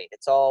mental state.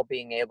 It's all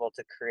being able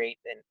to create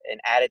an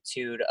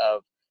attitude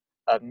of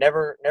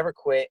never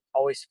quit,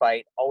 always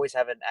fight, always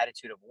have an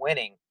attitude of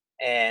winning.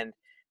 And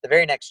the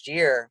very next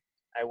year,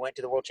 I went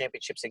to the World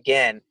Championships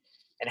again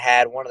and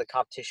had one of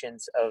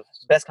the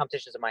best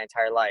competitions of my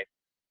entire life.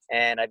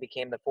 And I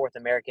became the fourth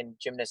American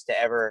gymnast to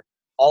ever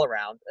all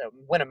around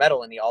win a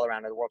medal in the all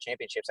around of the World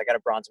Championships. I got a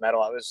bronze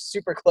medal. I was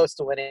super close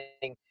to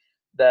winning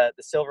the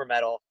silver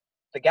medal.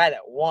 The guy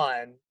that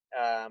won,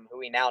 who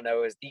we now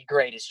know is the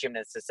greatest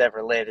gymnast that's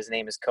ever lived, his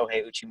name is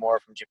Kohei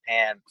Uchimura from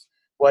Japan,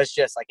 was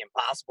just like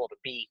impossible to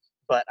beat.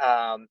 But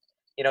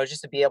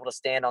just to be able to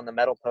stand on the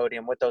medal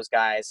podium with those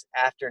guys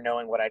after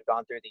knowing what I'd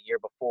gone through the year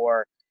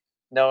before,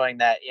 knowing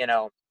that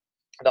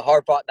the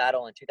hard fought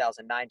battle in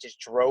 2009 just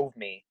drove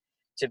me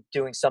to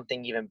doing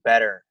something even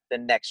better the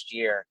next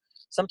year.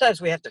 Sometimes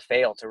we have to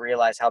fail to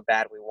realize how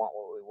bad we want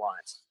what we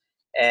want.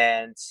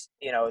 And,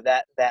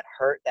 that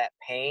hurt, that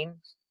pain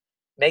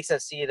makes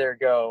us either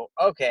go,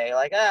 okay,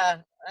 like,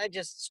 I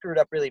just screwed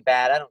up really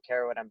bad. I don't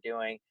care what I'm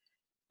doing.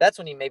 That's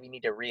when you maybe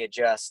need to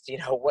readjust,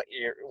 what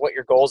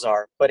your goals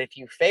are. But if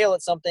you fail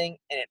at something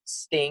and it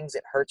stings,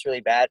 it hurts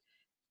really bad,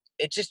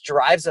 it just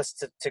drives us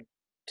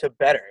to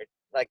better.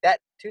 Like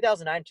that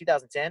 2009,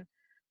 2010,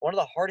 one of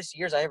the hardest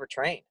years I ever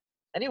trained.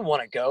 I didn't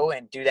want to go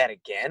and do that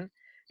again.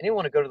 I didn't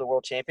want to go to the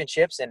World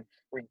Championships, and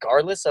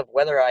regardless of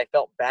whether I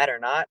felt bad or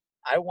not,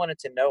 I wanted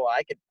to know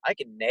I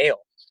could nail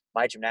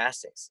my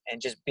gymnastics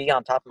and just be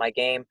on top of my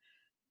game,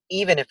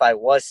 even if I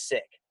was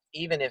sick,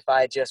 even if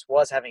I just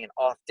was having an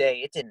off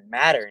day. It didn't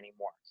matter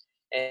anymore.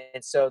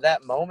 And so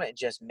that moment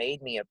just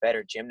made me a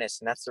better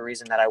gymnast. And that's the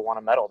reason that I won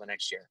a medal the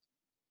next year.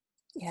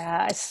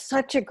 Yeah, it's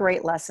such a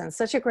great lesson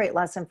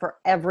for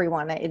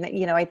everyone.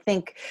 And, I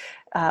think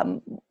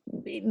um,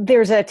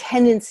 there's a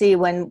tendency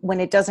when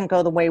it doesn't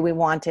go the way we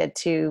wanted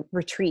to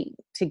retreat,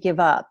 to give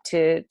up,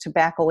 to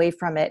back away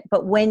from it.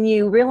 But when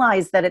you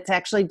realize that it's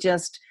actually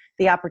just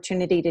the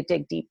opportunity to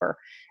dig deeper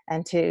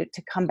and to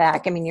come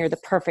back, I mean, you're the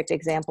perfect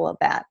example of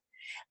that.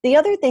 The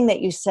other thing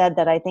that you said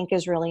that I think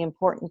is really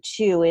important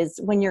too is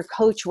when your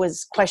coach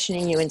was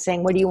questioning you and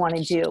saying, "What do you want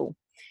to do?"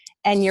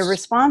 And your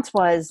response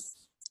was,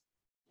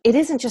 "It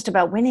isn't just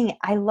about winning.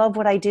 I love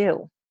what I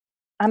do.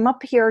 I'm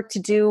up here to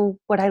do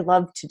what I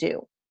love to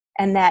do."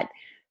 And that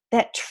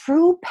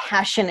true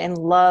passion and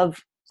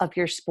love of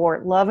your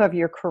sport, love of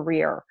your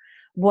career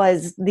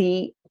was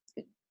the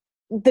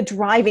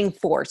driving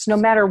force, no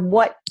matter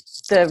what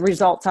the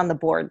results on the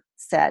board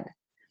said.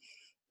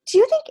 Do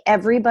you think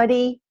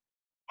everybody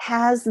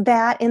has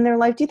that in their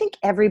life? Do you think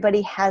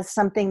everybody has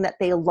something that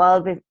they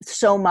love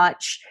so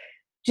much?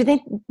 Do you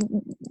think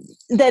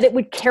that it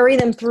would carry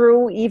them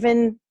through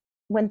even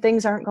when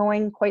things aren't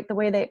going quite the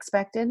way they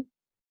expected?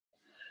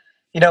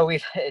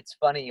 It's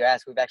funny you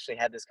ask. We've actually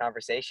had this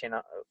conversation,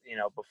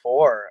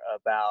 before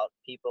about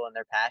people and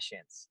their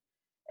passions.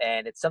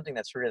 And it's something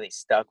that's really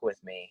stuck with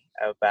me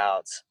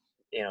about,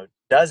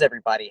 does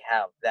everybody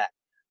have that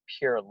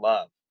pure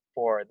love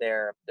for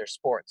their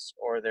sports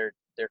or their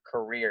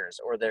careers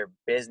or their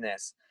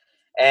business?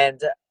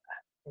 And,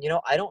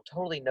 I don't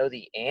totally know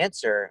the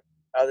answer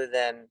other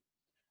than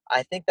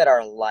I think that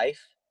our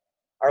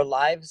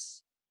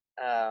lives,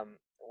 um,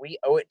 we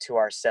owe it to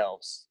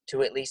ourselves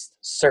to at least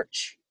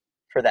search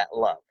for that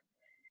love.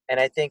 And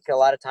I think a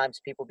lot of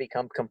times people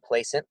become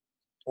complacent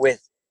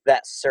with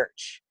that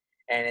search,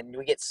 and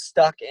we get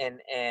stuck in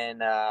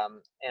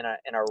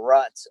a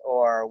rut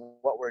or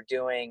what we're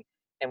doing,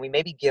 and we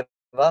maybe give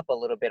up a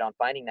little bit on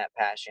finding that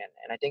passion.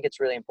 And I think it's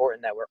really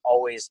important that we're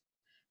always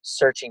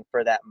searching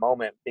for that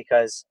moment,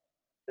 because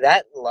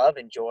that love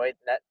and joy,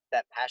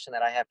 that passion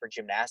that I have for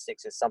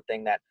gymnastics is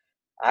something that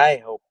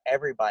I hope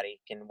everybody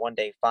can one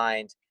day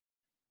find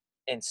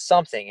in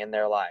something in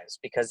their lives,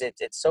 because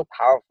it's so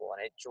powerful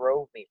and it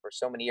drove me for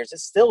so many years. It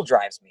still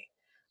drives me.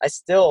 I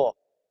still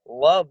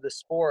love the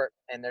sport,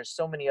 and there's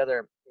so many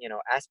other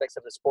aspects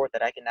of the sport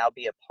that I can now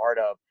be a part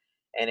of,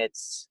 and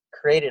it's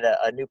created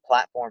a new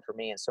platform for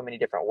me in so many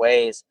different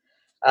ways.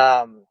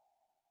 Um,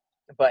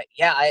 but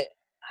yeah, I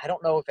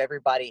don't know if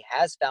everybody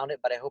has found it,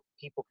 but I hope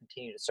people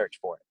continue to search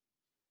for it.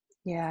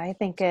 Yeah, I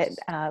think it.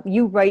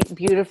 You write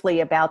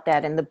beautifully about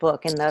that in the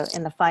book. In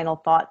the final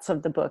thoughts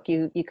of the book,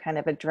 you kind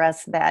of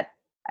address that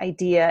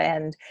idea,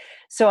 and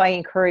so I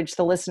encourage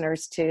the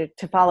listeners to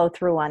follow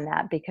through on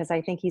that, because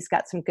I think he's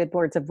got some good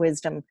words of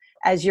wisdom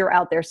as you're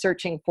out there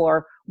searching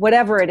for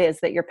whatever it is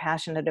that you're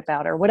passionate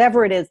about, or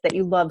whatever it is that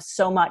you love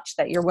so much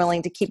that you're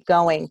willing to keep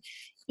going,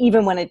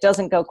 even when it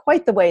doesn't go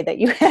quite the way that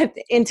you had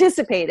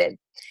anticipated.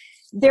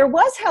 There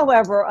was,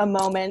 however, a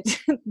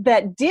moment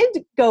that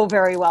did go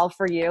very well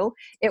for you.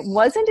 It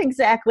wasn't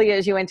exactly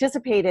as you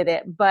anticipated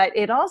it, but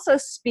it also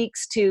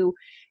speaks to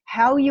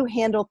how you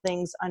handle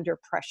things under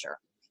pressure.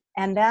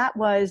 And that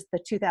was the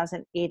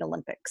 2008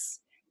 Olympics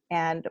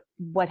and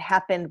what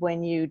happened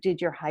when you did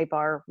your high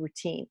bar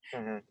routine.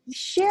 Hmm.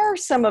 Share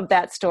some of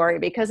that story,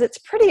 because it's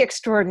pretty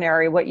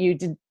extraordinary what you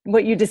did,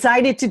 what you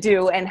decided to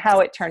do, and how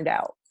it turned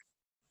out.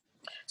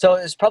 So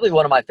it's probably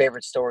one of my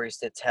favorite stories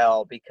to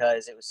tell,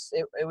 because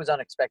it was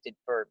unexpected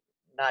for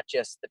not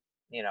just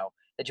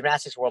the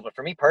gymnastics world, but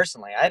for me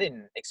personally. I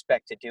didn't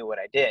expect to do what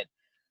I did.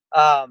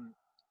 Um,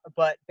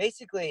 but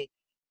basically,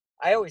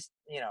 I always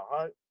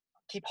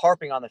keep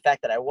harping on the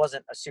fact that I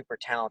wasn't a super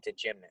talented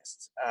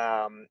gymnast,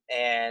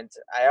 and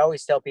I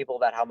always tell people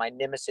about how my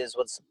nemesis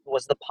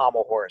was the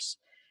pommel horse,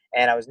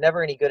 and I was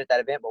never any good at that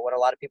event. But what a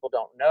lot of people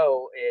don't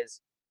know is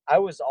I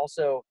was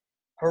also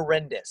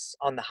horrendous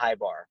on the high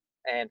bar.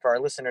 And for our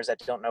listeners that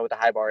don't know what the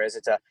high bar is,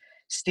 it's a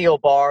steel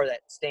bar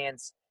that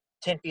stands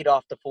 10 feet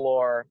off the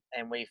floor,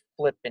 and we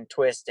flip and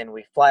twist and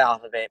we fly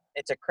off of it.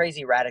 It's a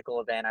crazy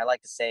radical event. I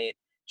like to say it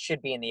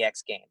should be in the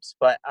X Games.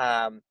 But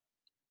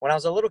when I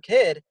was a little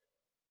kid,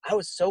 I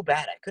was so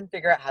bad. I couldn't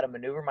figure out how to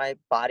maneuver my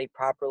body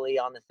properly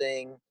on the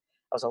thing.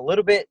 I was a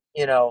little bit,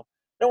 I don't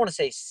want to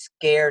say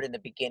scared in the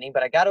beginning,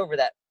 but I got over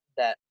that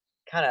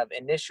kind of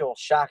initial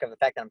shock of the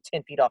fact that I'm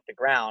 10 feet off the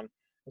ground.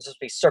 I'm supposed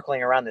to be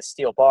circling around this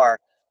steel bar.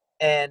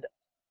 And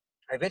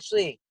I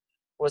eventually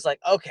was like,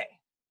 okay,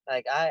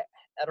 like at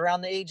around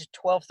the age of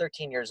 12,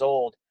 13 years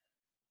old,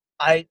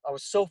 I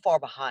was so far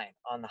behind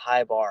on the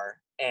high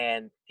bar,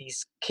 and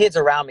these kids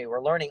around me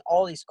were learning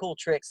all these cool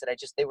tricks that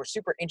they were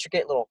super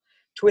intricate little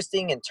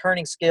twisting and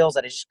turning skills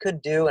that I just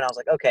couldn't do. And I was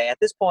like, okay, at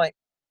this point,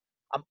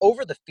 I'm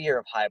over the fear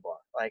of high bar.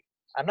 Like,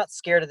 I'm not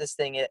scared of this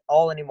thing at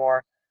all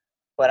anymore,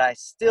 but I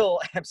still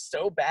am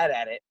so bad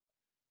at it.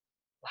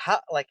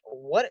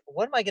 What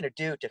am I going to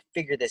do to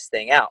figure this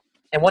thing out?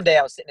 And one day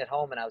I was sitting at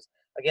home, and I was,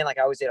 again, like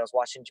I always did, I was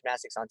watching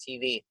gymnastics on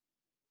TV,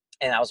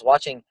 and I was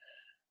watching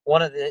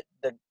one of the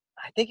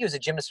I think he was a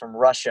gymnast from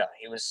Russia.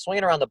 He was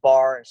swinging around the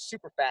bar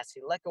super fast.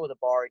 He let go of the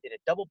bar. He did a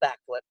double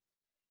backflip,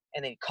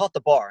 and then he caught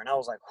the bar. And I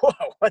was like,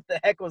 whoa, what the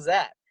heck was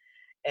that?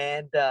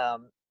 And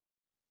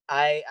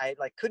I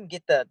like couldn't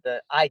get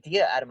the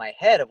idea out of my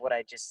head of what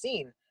I'd just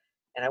seen.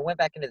 And I went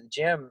back into the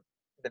gym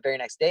the very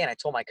next day, and I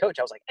told my coach,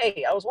 I was like,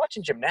 hey, I was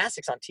watching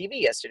gymnastics on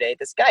TV yesterday.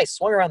 This guy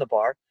swung around the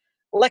bar,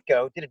 let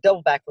go, did a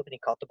double backflip, and he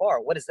caught the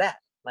bar. What is that?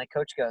 My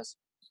coach goes,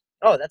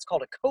 oh, that's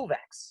called a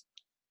Kovacs.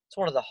 It's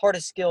one of the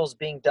hardest skills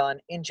being done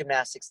in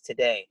gymnastics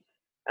today.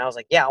 And I was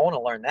like, yeah, I want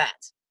to learn that.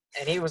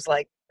 And he was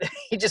like,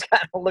 he just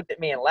kind of looked at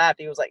me and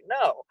laughed. He was like,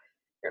 no,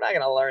 you're not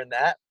going to learn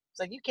that. It's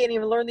like, you can't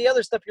even learn the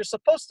other stuff you're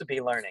supposed to be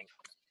learning.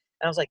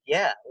 And I was like,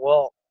 yeah,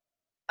 well,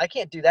 I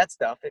can't do that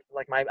stuff.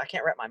 I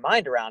can't wrap my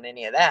mind around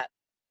any of that.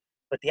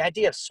 But the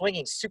idea of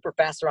swinging super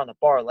fast around the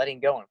bar,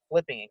 letting go and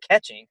flipping and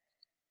catching,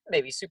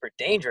 may be super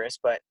dangerous,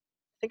 but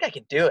I think I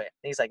can do it.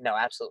 And he's like, no,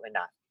 absolutely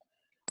not.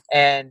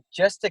 And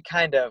just to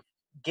kind of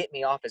get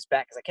me off his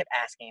back, because I kept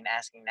asking and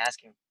asking and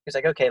asking, he's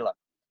like, okay, look,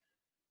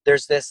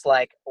 there's this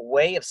like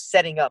way of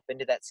setting up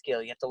into that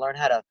skill. You have to learn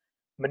how to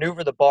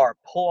maneuver the bar,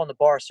 pull on the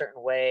bar a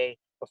certain way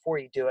before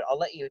you do it. I'll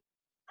let you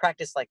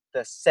practice like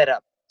the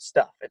setup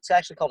stuff. It's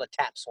actually called a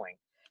tap swing,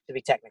 to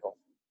be technical.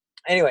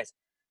 Anyways,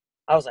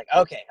 I was like,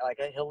 okay, like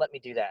he'll let me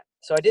do that.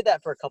 So I did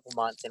that for a couple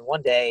months. And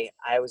one day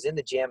I was in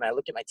the gym and I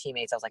looked at my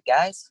teammates. I was like,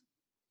 guys,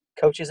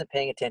 coach isn't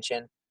paying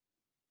attention.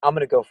 I'm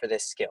going to go for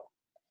this skill.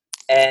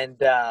 And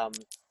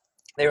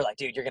they were like,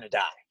 dude, you're going to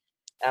die.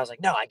 And I was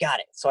like, no, I got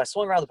it. So I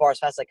swung around the bar as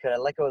fast as I could. I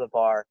let go of the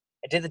bar.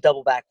 I did the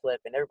double backflip,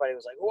 and everybody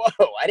was like,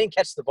 whoa, I didn't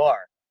catch the bar.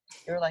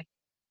 They were like,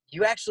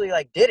 you actually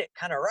like did it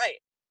kind of right.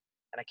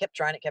 And I kept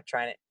trying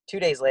it. 2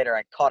 days later,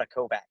 I caught a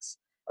Kovacs.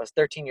 I was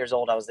 13 years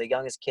old. I was the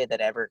youngest kid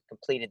that ever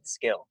completed the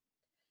skill.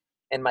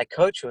 And my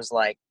coach was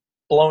like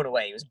blown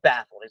away. He was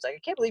baffled. He was like, I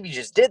can't believe you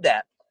just did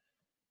that.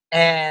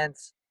 And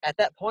at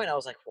that point, I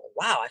was like, well,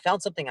 wow, I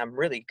found something I'm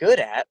really good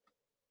at.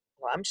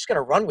 Well, I'm just going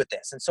to run with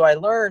this. And so I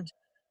learned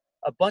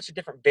a bunch of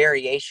different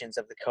variations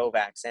of the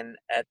Kovacs. And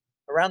at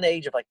around the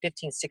age of like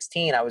 15,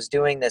 16, I was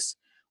doing this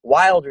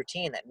wild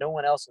routine that no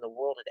one else in the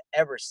world had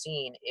ever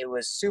seen. It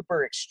was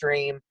super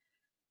extreme.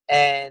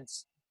 And,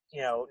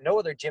 no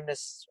other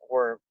gymnasts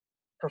were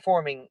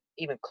performing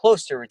even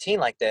close to a routine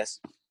like this.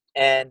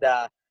 And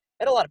I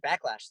had a lot of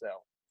backlash,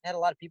 though. I had a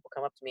lot of people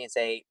come up to me and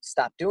say,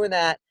 stop doing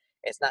that.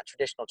 It's not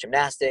traditional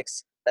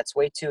gymnastics. That's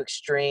way too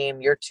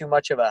extreme. You're too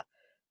much of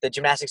the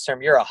gymnastics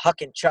term, you're a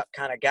huck and chuck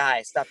kind of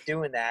guy. Stop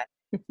doing that.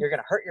 You're going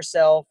to hurt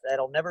yourself.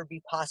 That'll never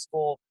be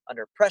possible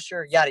under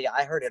pressure. Yada, yada.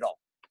 I heard it all.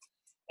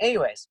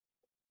 Anyways,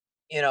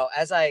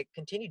 as I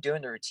continued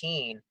doing the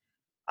routine,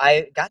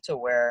 I got to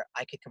where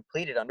I could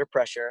complete it under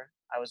pressure.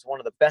 I was one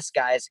of the best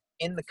guys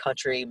in the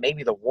country,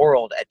 maybe the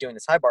world, at doing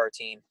this high bar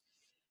routine.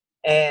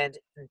 And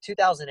in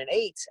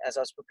 2008, as I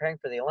was preparing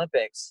for the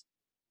Olympics,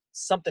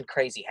 something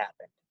crazy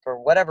happened.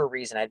 For whatever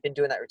reason, I'd been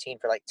doing that routine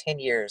for like 10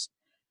 years.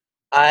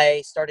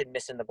 I started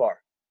missing the bar.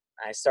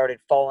 I started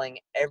falling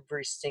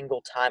every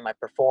single time I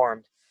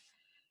performed.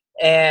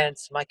 And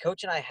my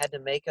coach and I had to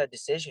make a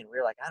decision. We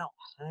were like, I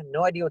have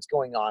no idea what's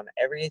going on.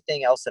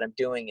 Everything else that I'm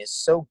doing is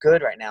so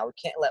good right now. We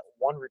can't let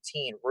one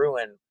routine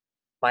ruin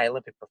my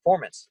Olympic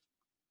performance.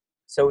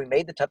 So we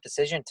made the tough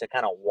decision to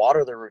kind of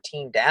water the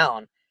routine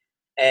down.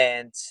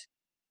 And,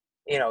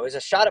 it was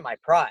a shot at my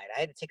pride. I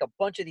had to take a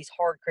bunch of these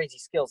hard, crazy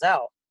skills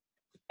out.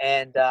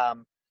 And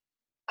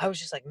I was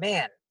just like,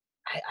 man,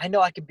 I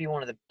know I could be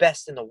one of the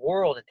best in the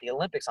world at the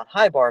Olympics on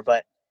high bar,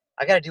 but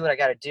I got to do what I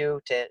got to do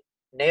to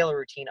nail a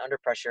routine under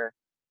pressure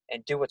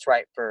and do what's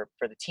right for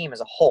the team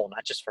as a whole,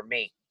 not just for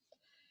me.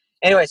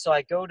 Anyway, so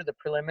I go to the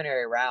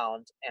preliminary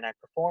round and I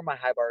perform my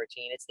high bar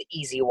routine. It's the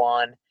easy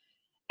one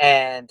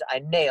and I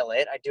nail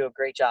it. I do a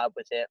great job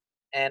with it.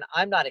 And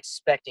I'm not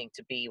expecting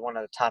to be one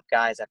of the top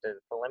guys after the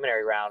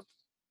preliminary round,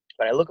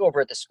 but I look over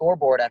at the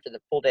scoreboard after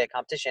the full day of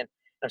competition and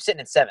I'm sitting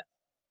in seventh.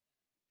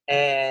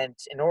 And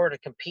in order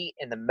to compete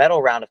in the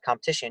medal round of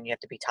competition, you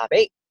have to be top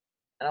 8.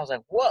 And I was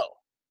like, whoa,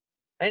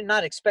 I did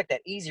not expect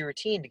that easy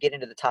routine to get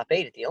into the top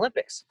 8 at the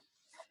Olympics.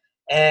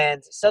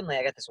 And suddenly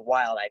I got this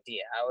wild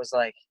idea. I was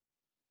like,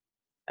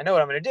 I know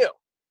what I'm going to do.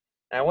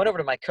 And I went over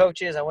to my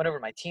coaches. I went over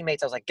to my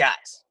teammates. I was like,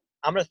 guys,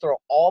 I'm going to throw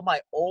all my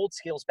old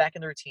skills back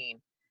in the routine.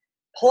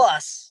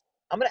 Plus,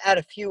 I'm going to add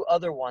a few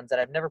other ones that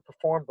I've never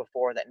performed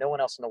before that no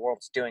one else in the world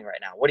is doing right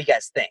now. What do you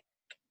guys think?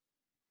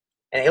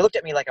 And they looked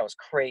at me like I was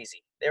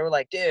crazy. They were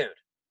like, dude,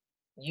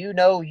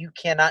 you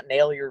cannot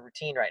nail your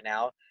routine right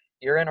now.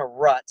 You're in a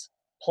rut.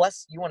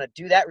 Plus, you want to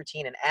do that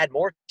routine and add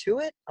more to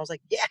it? I was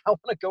like, yeah, I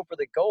want to go for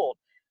the gold.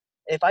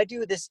 If I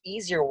do this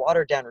easier,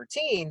 watered-down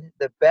routine,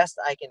 the best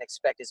I can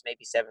expect is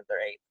maybe 7th or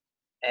 8th.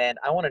 And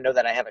I want to know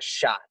that I have a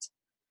shot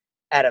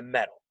at a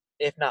medal,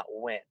 if not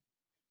win.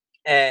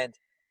 And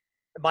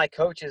my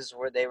coaches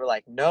they were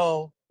like,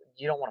 no,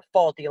 you don't want to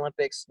fall at the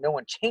Olympics. No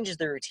one changes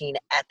their routine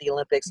at the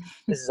Olympics.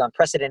 This is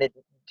unprecedented.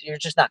 You're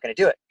just not going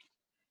to do it.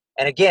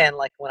 And again,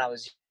 like when I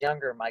was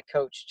younger, my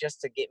coach, just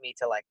to get me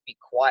to like be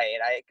quiet,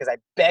 because I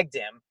begged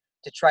him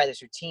to try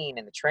this routine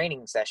in the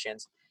training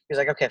sessions. He was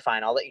like, okay,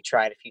 fine, I'll let you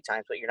try it a few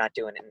times, but you're not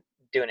doing it. And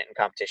doing it in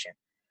competition.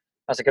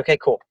 I was like, okay,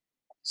 cool.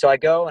 So I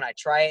go and I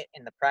try it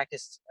in the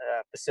practice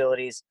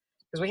facilities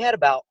because we had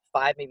about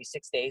 5, maybe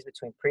 6 days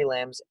between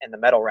prelims and the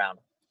medal round.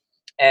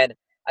 And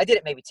I did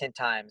it maybe 10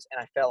 times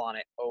and I fell on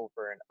it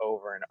over and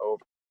over and over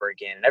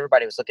again. And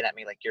everybody was looking at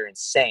me like, you're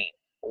insane.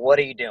 What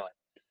are you doing?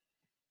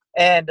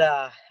 And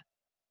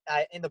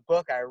in the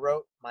book, I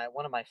wrote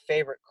one of my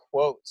favorite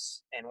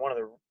quotes, and one of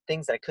the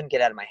things that I couldn't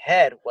get out of my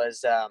head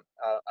was a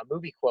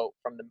movie quote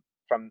from the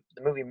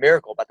movie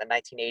Miracle about the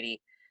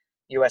 1980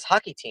 U.S.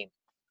 hockey team,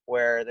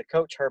 where the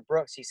coach Herb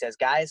Brooks, he says,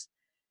 "Guys,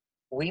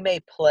 we may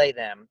play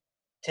them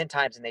 10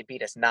 times and they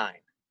beat us 9,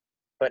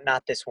 but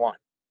not this one."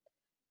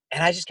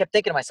 And I just kept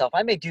thinking to myself,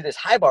 I may do this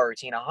high bar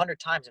routine 100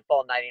 times and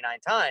fall 99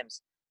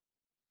 times,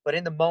 but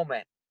in the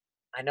moment,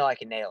 I know I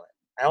can nail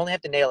it. I only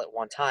have to nail it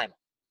one time.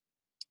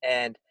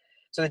 And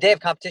so the day of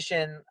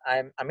competition,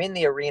 I'm in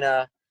the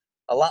arena,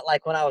 a lot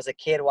like when I was a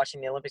kid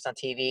watching the Olympics on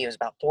TV. It was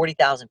about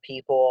 40,000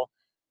 people.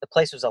 The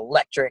place was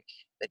electric.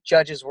 The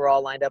judges were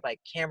all lined up. I had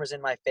cameras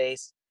in my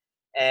face.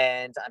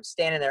 And I'm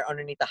standing there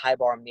underneath the high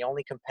bar. I'm the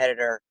only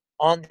competitor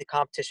on the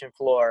competition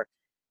floor.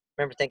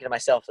 I remember thinking to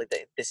myself, like,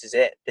 this is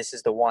it. This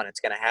is the one. It's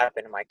going to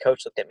happen. And my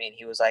coach looked at me and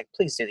he was like,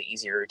 please do the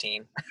easy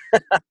routine.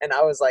 And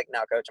I was like,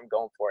 no, coach, I'm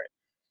going for it.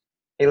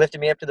 He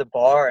lifted me up to the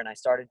bar and I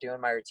started doing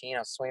my routine. I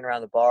was swinging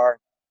around the bar,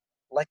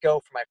 let go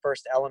for my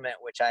first element,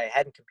 which I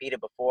hadn't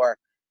competed before.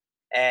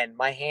 And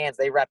my hands,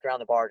 they wrapped around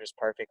the bar just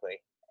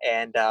perfectly.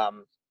 And I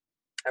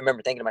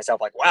remember thinking to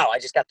myself, like, wow, I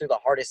just got through the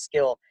hardest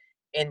skill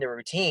in the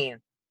routine.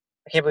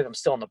 I can't believe I'm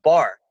still on the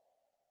bar.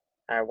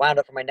 I wound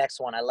up for my next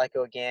one. I let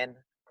go again,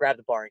 grab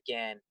the bar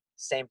again.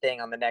 Same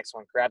thing on the next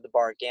one, grab the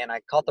bar again. I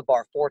caught the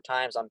bar 4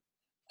 times on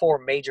 4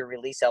 major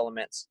release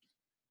elements.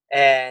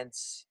 And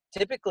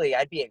typically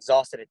I'd be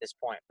exhausted at this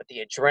point, but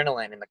the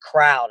adrenaline and the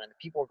crowd and the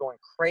people were going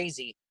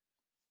crazy.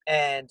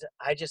 And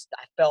I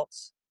felt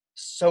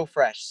so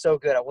fresh, so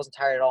good. I wasn't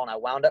tired at all. And I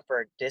wound up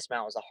for a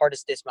dismount. It was the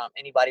hardest dismount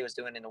anybody was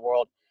doing in the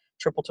world.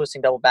 Triple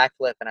twisting, double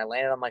backflip. And I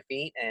landed on my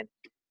feet. And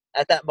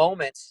at that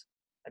moment,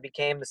 I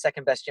became the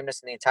second best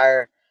gymnast in the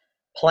entire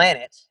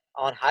planet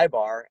on high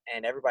bar.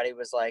 And everybody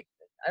was like,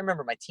 I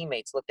remember my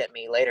teammates looked at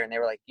me later and they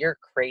were like, you're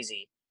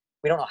crazy.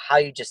 We don't know how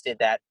you just did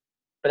that,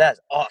 but that's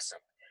awesome.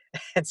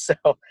 And so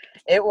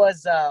it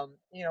was,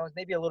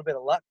 maybe a little bit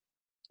of luck.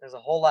 There's a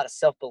whole lot of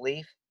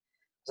self-belief.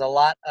 There's a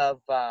lot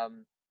of,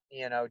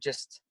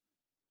 just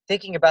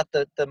thinking about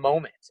the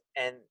moment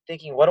and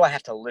thinking, what do I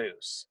have to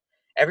lose?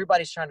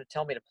 Everybody's trying to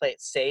tell me to play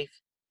it safe.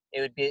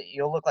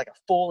 You'll look like a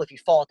fool if you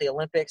fall at the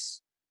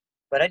Olympics,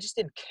 but I just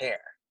didn't care.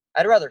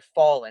 I'd rather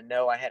fall and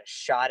know I had a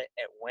shot at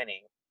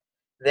winning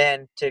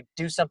than to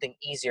do something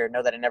easier and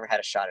know that I never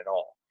had a shot at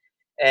all.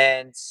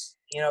 And,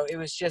 it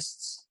was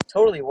just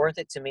totally worth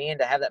it to me, and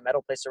to have that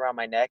medal placed around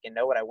my neck and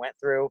know what I went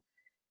through,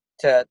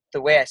 to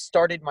the way I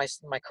started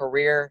my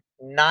career,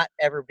 not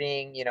ever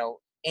being,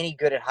 any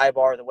good at high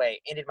bar, the way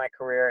I ended my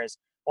career as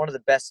one of the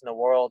best in the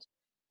world.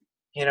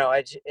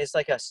 It's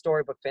like a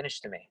storybook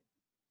finish to me.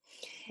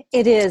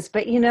 It is,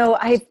 but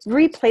I've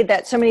replayed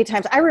that so many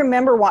times. I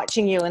remember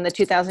watching you in the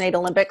 2008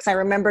 Olympics. I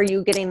remember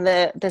you getting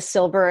the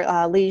silver.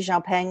 Li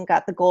Xiaopeng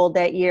got the gold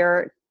that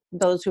year.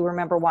 Those who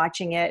remember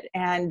watching it,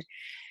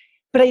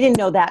 but I didn't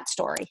know that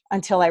story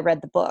until I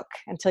read the book,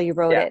 until you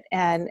wrote it.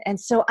 And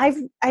so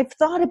I've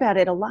thought about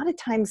it a lot of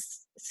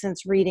times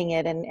since reading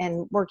it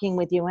and working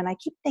with you. And I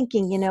keep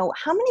thinking,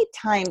 how many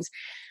times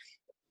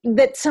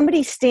that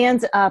somebody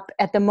stands up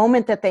at the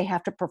moment that they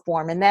have to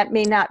perform, and that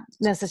may not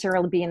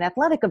necessarily be an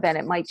athletic event.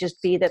 It might just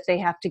be that they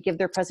have to give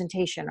their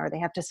presentation, or they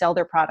have to sell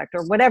their product,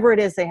 or whatever it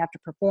is they have to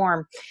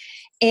perform.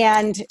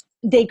 And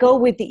they go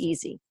with the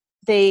easy.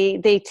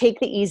 They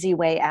take the easy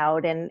way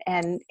out, and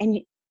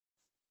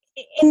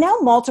now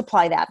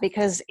multiply that,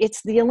 because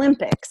it's the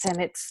Olympics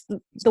and it's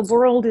the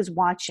world is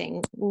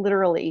watching,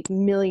 literally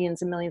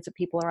millions and millions of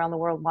people around the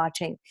world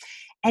watching.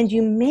 And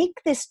you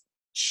make this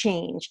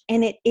change,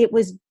 and it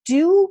was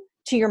due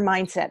to your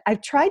mindset.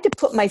 I've tried to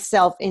put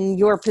myself in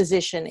your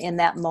position in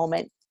that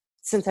moment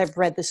since I've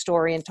read the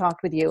story and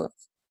talked with you.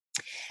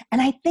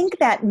 And I think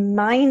that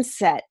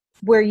mindset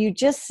where you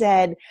just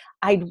said,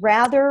 I'd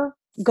rather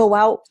go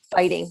out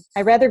fighting,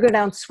 I'd rather go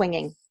down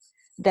swinging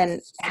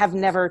than have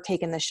never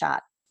taken the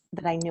shot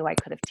that I knew I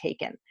could have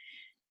taken.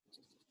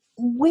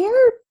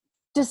 Where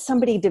does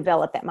somebody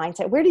develop that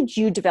mindset? Where did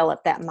you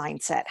develop that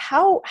mindset?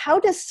 How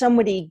does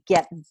somebody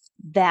get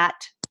that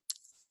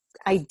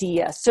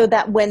idea so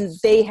that when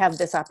they have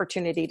this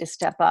opportunity to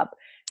step up,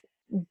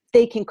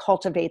 they can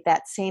cultivate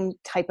that same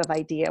type of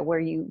idea where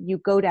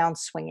you go down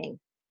swinging?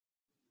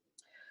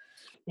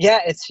 Yeah,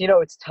 it's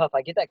tough.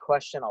 I get that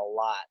question a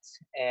lot,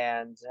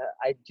 and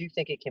I do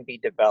think it can be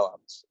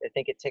developed. I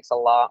think it takes a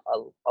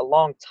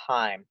long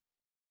time.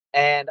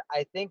 And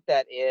I think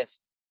that if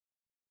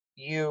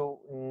you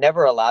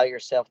never allow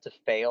yourself to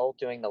fail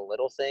doing the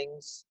little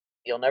things,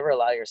 you'll never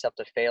allow yourself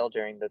to fail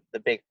during the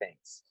big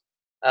things.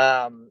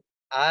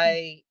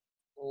 I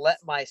let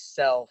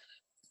myself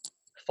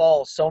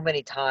fall so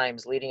many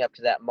times leading up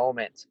to that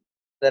moment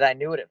that I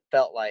knew what it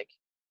felt like,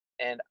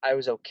 and I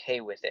was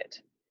okay with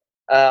it.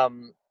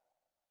 Um,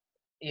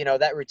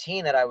 that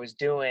routine that I was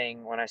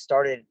doing when I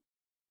started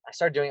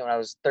doing it when I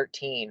was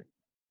 13.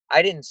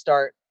 I didn't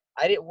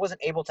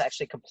wasn't able to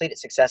actually complete it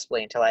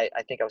successfully until I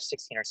think I was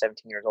 16 or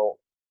 17 years old.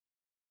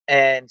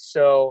 And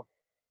so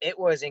it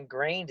was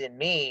ingrained in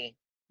me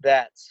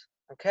that,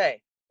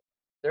 okay,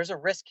 there's a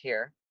risk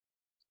here,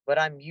 but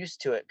I'm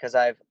used to it because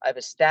I've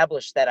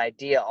established that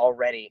idea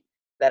already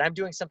that I'm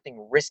doing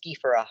something risky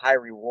for a high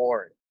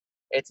reward.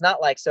 It's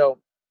not like, so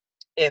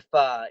if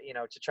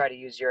to try to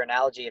use your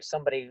analogy, if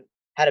somebody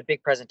had a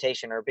big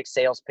presentation or a big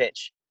sales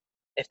pitch,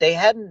 if they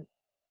hadn't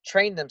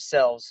trained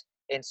themselves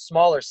in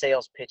smaller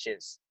sales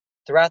pitches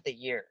throughout the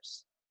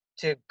years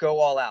to go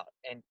all out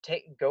and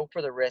go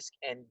for the risk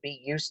and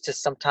be used to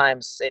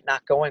sometimes it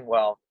not going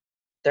well,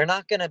 they're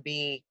not going to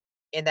be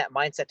in that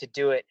mindset to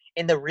do it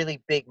in the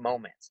really big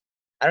moments.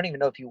 I don't even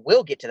know if you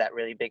will get to that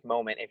really big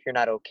moment if you're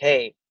not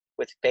okay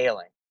with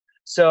failing.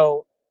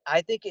 So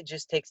I think it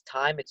just takes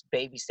time. It's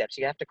baby steps.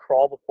 You have to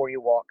crawl before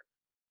you walk,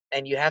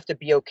 and you have to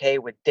be okay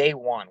with day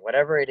one,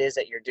 whatever it is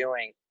that you're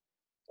doing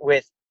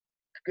with,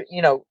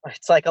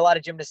 it's like a lot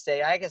of gymnasts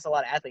say, I guess a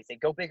lot of athletes say,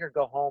 go big or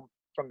go home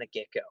from the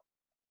get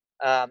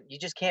go. You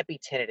just can't be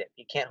tentative.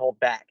 You can't hold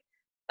back.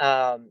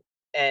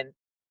 And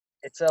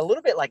it's a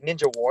little bit like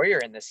Ninja Warrior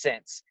in this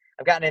sense.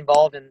 I've gotten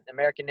involved in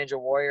American Ninja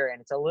Warrior,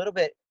 and it's a little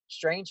bit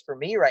strange for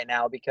me right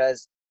now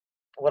because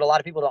what a lot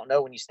of people don't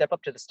know, when you step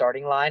up to the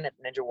starting line at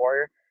Ninja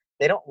Warrior,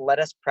 they don't let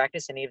us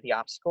practice any of the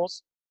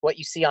obstacles. What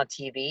you see on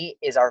TV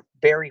is our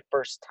very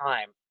first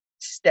time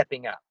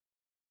stepping up.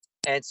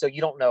 And so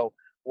you don't know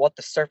what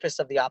the surface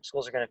of the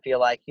obstacles are going to feel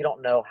like. You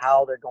don't know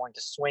how they're going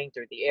to swing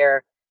through the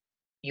air.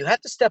 You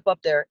have to step up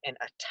there and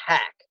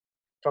attack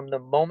from the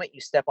moment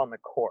you step on the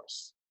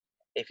course.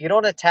 If you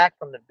don't attack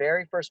from the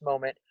very first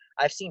moment,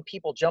 I've seen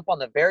people jump on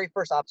the very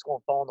first obstacle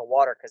and fall in the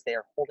water because they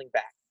are holding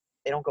back.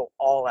 They don't go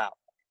all out.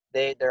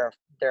 They're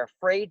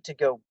afraid to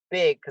go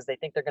big because they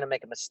think they're going to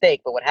make a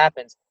mistake. But what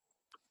happens?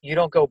 You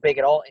don't go big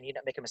at all, and you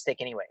don't make a mistake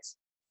anyways.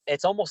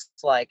 It's almost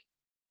like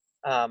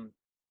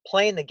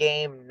playing the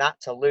game not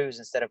to lose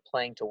instead of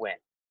playing to win.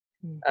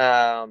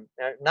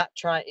 Not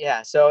trying.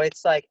 Yeah. So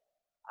it's like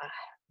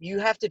you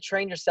have to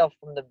train yourself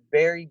from the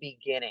very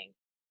beginning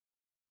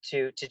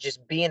to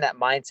just be in that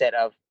mindset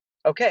of,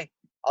 okay,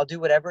 I'll do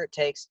whatever it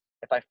takes.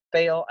 If I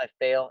fail, I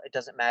fail. It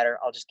doesn't matter.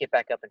 I'll just get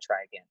back up and try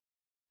again.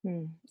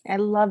 I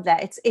love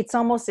that. It's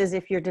almost as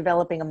if you're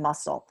developing a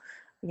muscle.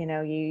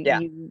 Yeah.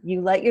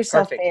 You let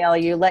yourself Perfect. fail,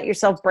 you let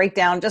yourself break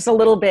down just a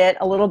little bit,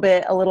 a little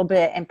bit, a little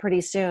bit, and pretty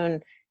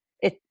soon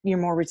you're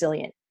more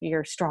resilient,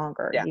 you're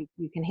stronger, Yeah.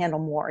 you can handle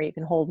more, you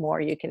can hold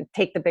more, you can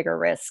take the bigger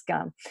risk.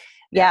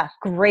 Yeah.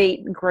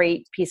 Great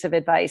piece of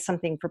advice,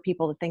 something for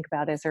people to think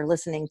about as they're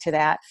listening to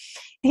that.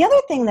 The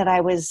other thing that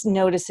I was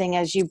noticing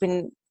as you've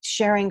been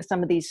sharing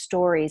some of these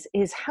stories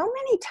is how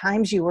many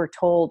times you were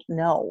told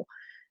no.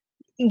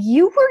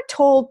 You were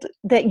told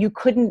that you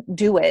couldn't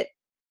do it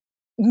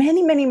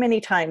many, many,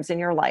 many times in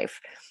your life.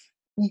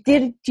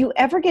 Did you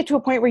ever get to a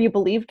point where you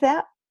believed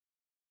that?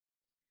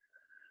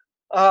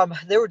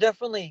 There were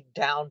definitely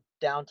down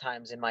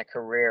times in my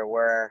career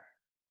where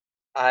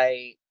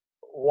I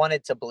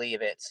wanted to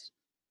believe it,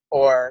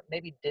 or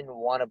maybe didn't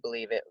want to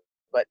believe it,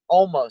 but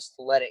almost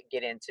let it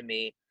get into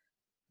me.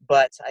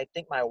 But I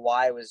think my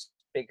why was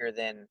bigger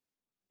than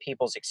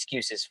people's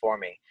excuses for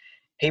me.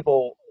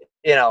 People,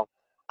 you know,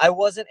 I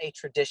wasn't a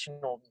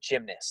traditional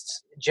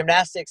gymnast.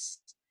 Gymnastics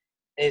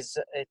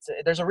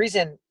there's a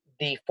reason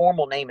the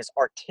formal name is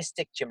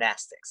artistic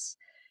gymnastics.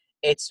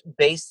 It's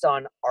based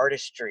on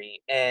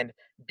artistry and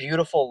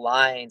beautiful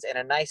lines and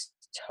a nice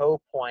toe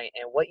point,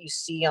 and what you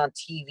see on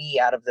TV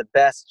out of the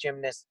best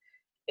gymnasts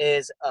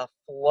is a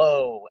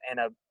flow and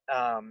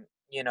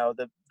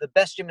the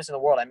best gymnast in the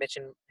world. I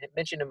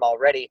mentioned him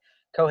already,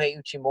 Kohei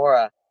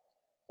Uchimura.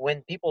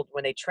 When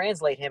they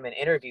translate him in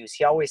interviews,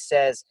 he always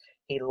says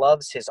he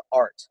loves his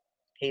art.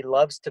 He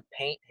loves to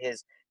paint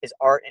his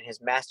art and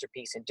his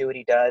masterpiece and do what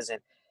he does,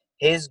 and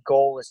his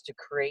goal is to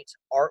create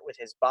art with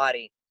his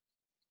body.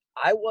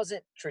 I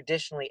wasn't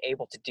traditionally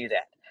able to do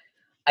that.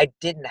 I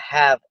didn't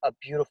have a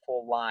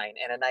beautiful line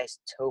and a nice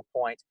toe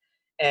point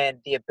and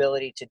the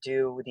ability to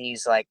do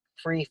these like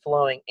free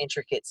flowing,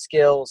 intricate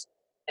skills.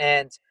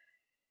 And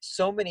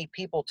so many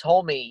people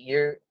told me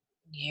you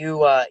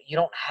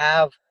don't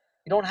have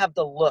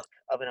the look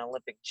of an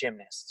Olympic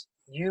gymnast.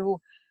 You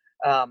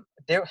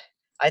there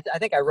I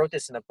think I wrote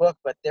this in the book,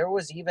 but there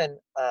was even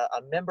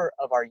a member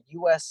of our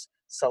U.S.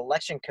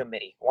 selection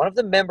committee, one of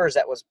the members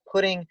that was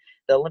putting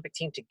the Olympic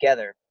team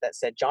together, that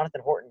said Jonathan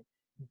Horton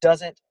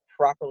doesn't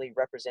properly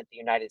represent the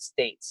United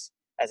States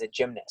as a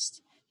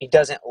gymnast. He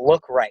doesn't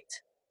look right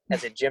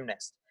as a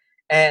gymnast.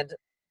 And,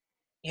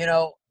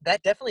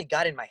 that definitely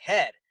got in my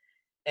head.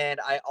 And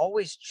I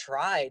always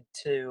tried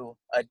to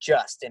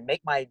adjust and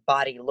make my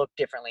body look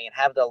differently and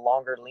have the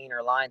longer,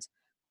 leaner lines.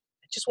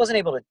 I just wasn't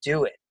able to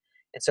do it.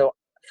 And so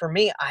for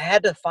me, I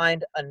had to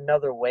find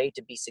another way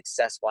to be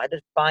successful. I had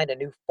to find a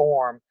new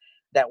form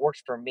that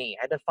worked for me.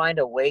 I had to find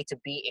a way to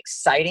be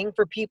exciting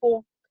for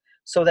people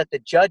so that the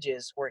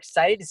judges were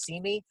excited to see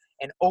me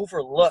and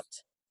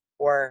overlooked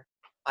or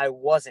I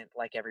wasn't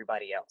like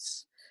everybody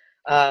else.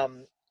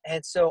 Um,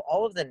 and so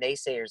all of the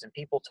naysayers and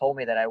people told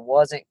me that I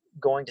wasn't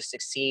going to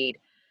succeed.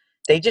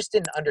 They just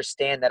didn't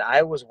understand that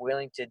I was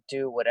willing to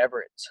do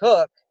whatever it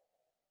took,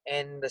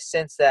 in the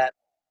sense that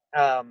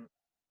um,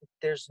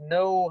 there's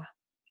no,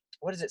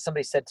 what is it?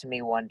 Somebody said to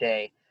me one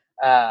day,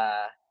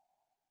 uh,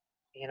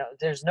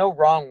 there's no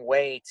wrong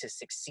way to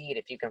succeed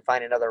if you can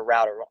find another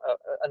route or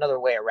another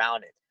way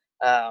around it.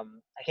 I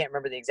can't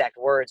remember the exact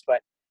words,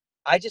 but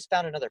I just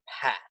found another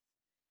path.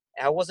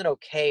 And I wasn't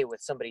okay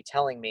with somebody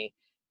telling me,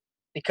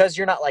 because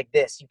you're not like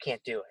this, you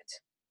can't do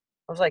it.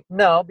 I was like,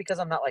 no, because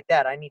I'm not like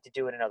that, I need to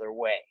do it another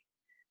way.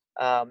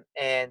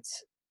 And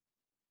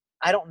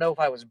I don't know if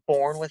I was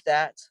born with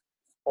that,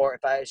 or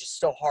if I was just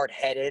so hard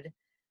headed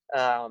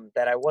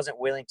that I wasn't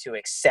willing to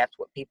accept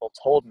what people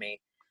told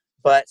me.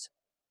 But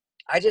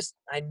I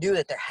knew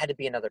that there had to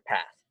be another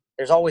path.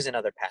 There's always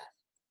another path.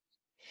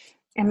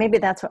 And maybe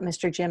that's what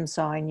Mr. Jim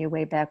saw in you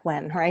way back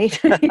when, right?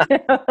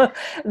 Yeah,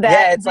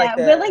 it's like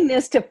that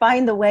willingness to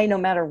find the way no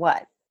matter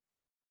what.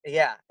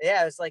 yeah,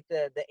 it's like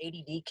the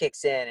ADD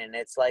kicks in, and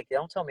it's like,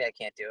 don't tell me I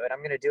can't do it. I'm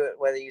going to do it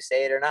whether you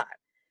say it or not.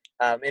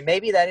 And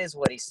maybe that is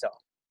what he saw.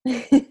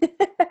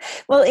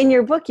 Well, in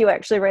your book, you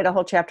actually write a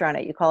whole chapter on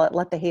it. You call it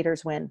 "Let the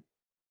Haters Win."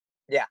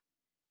 Yeah,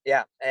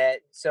 yeah.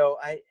 So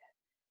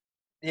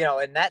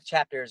and that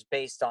chapter is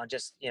based on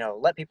just,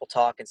 let people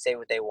talk and say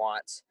what they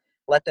want.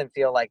 Let them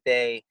feel like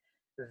they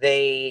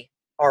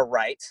are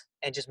right,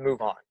 and just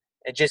move on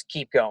and just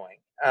keep going.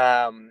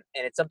 And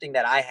it's something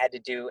that I had to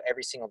do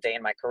every single day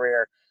in my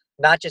career,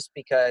 not just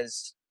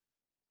because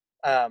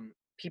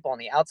people on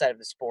the outside of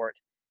the sport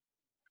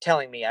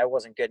telling me I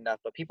wasn't good enough,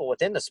 but people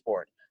within the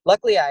sport.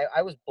 Luckily,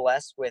 I was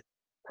blessed with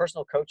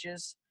personal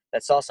coaches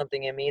that saw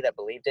something in me, that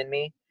believed in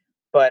me.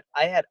 But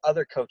I had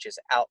other coaches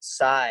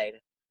outside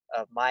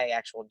of my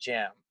actual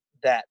gym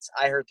that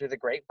I heard through the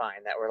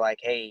grapevine that were like,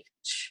 "Hey,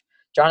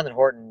 Jonathan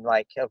Horton,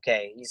 like,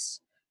 okay,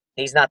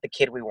 he's not the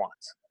kid we want."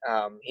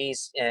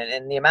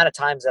 And the amount of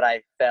times that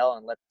I fell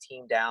and let the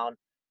team down,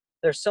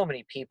 there's so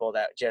many people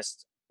that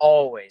just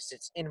always,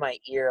 it's in my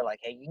ear, like,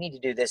 "Hey, you need to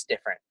do this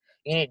different.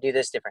 You need to do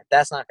this different.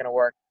 That's not going to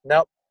work.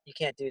 Nope, you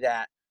can't do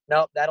that.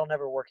 Nope, that'll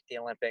never work at the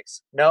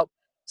Olympics. Nope,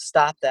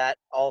 stop that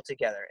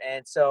altogether."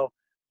 And so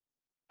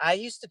I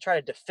used to try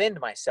to defend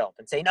myself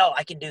and say, "No,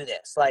 I can do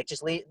this. Like,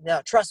 just leave.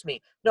 No, trust me.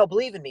 No,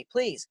 believe in me,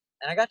 please."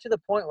 And I got to the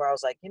point where I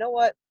was like, you know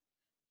what?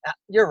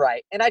 You're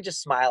right. And I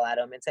just smile at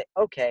him and say,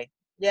 "Okay,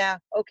 yeah,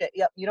 okay,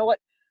 yep. You know what?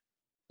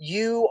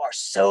 You are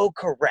so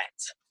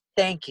correct.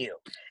 Thank you."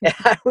 And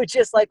I would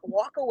just like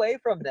walk away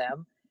from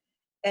them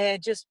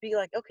and just be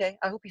like, "Okay,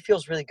 I hope he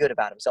feels really good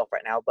about himself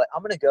right now, but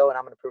I'm going to go and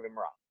I'm going to prove him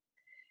wrong."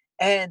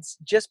 And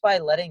just by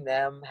letting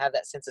them have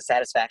that sense of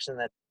satisfaction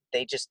that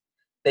they just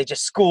they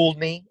just schooled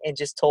me and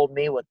just told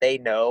me what they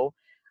know.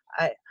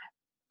 I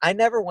I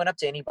never went up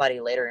to anybody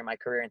later in my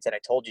career and said, "I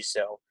told you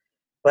so."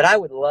 But I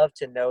would love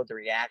to know the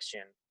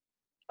reaction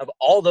of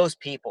all those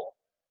people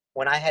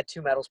when I had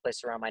 2 medals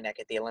placed around my neck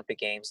at the Olympic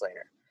Games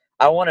later.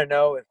 I want to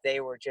know if they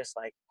were just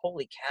like,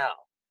 "Holy cow.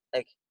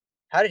 Like,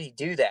 how did he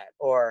do that?"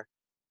 Or,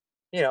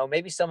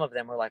 maybe some of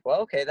them were like, "Well,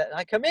 okay, that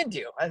I commend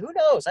you." Who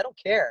knows? I don't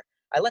care.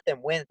 I let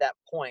them win at that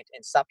point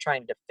and stop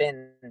trying to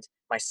defend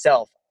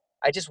myself.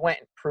 I just went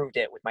and proved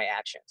it with my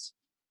actions.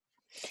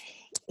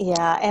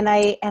 Yeah, and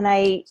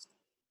I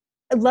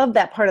love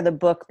that part of the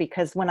book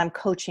because when I'm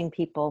coaching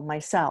people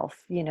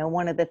myself,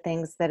 one of the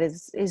things that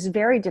is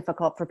very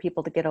difficult for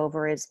people to get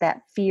over is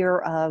that fear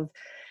of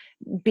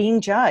being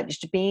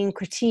judged, being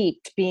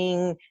critiqued,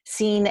 being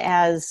seen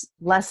as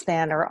less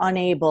than or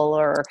unable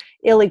or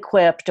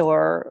ill-equipped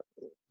or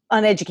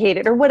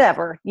uneducated or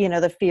whatever,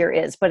 the fear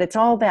is. But it's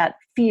all that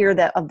fear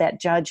of that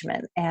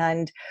judgment.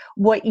 And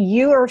what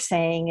you are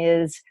saying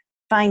is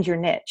find your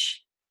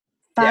niche,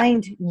 Yeah.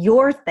 find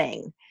your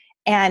thing,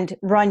 and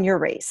run your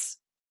race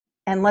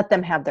and let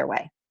them have their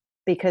way.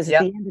 Because at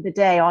Yep. the end of the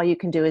day, all you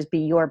can do is be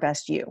your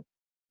best you.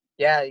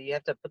 Yeah, you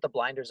have to put the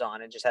blinders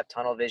on and just have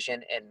tunnel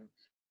vision and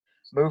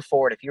move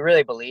forward. If you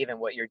really believe in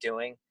what you're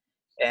doing,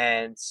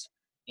 and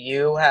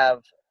you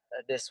have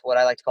this, what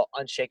I like to call,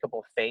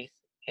 unshakable faith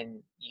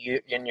in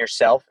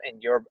yourself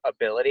and your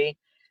ability,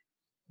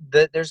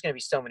 there's going to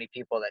be so many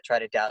people that try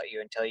to doubt you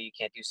and tell you you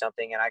can't do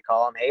something, and I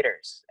call them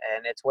haters.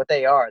 And it's what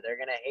they are. They're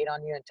going to hate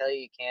on you and tell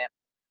you you can't,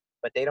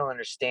 but they don't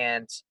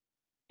understand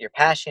your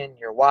passion,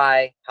 your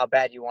why, how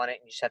bad you want it,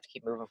 and you just have to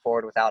keep moving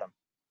forward without them.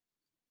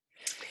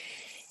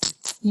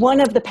 One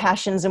of the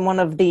passions and one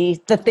of the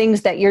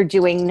things that you're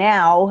doing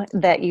now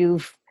that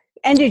you've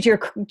ended your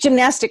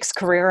gymnastics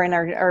career and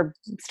are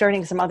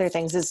starting some other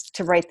things is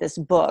to write this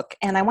book.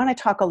 And I want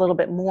to talk a little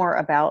bit more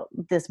about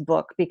this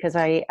book because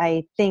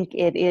I think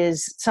it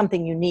is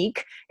something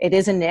unique. It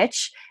is a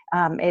niche.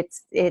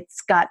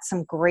 It's got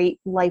some great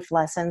life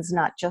lessons,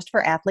 not just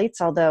for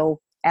athletes, although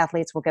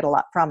athletes will get a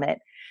lot from it.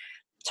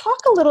 Talk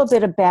a little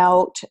bit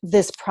about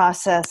this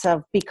process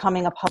of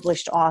becoming a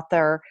published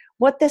author,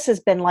 what this has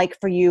been like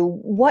for you,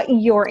 what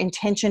your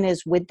intention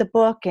is with the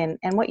book, and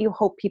what you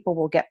hope people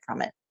will get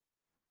from it.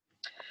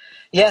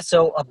 Yeah,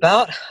 so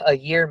about a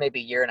year,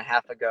 maybe a year and a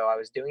half ago, I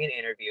was doing an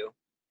interview,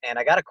 and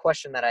I got a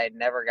question that I had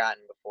never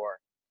gotten before.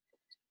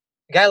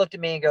 The guy looked at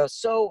me and goes,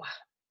 "So,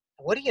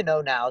 what do you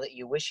know now that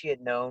you wish you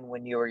had known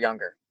when you were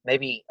younger?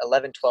 Maybe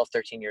 11, 12,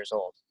 13 years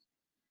old."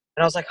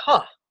 And I was like,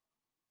 huh,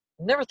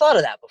 never thought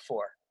of that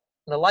before.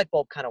 And the light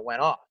bulb kind of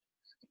went off.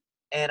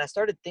 And I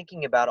started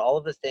thinking about all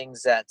of the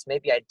things that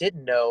maybe I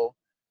didn't know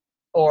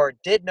or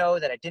did know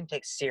that I didn't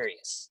take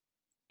serious.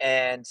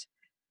 And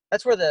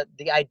that's where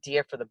the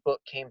idea for the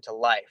book came to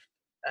life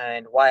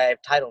and why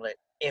I've titled it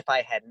If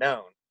I Had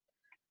Known.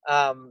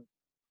 Um,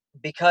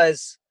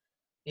 because,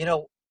 you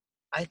know,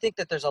 I think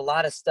that there's a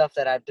lot of stuff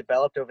that I've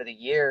developed over the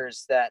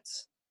years that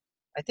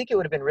I think it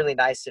would have been really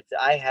nice if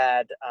I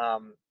had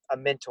a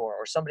mentor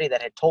or somebody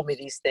that had told me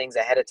these things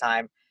ahead of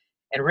time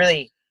and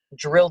really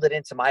drilled it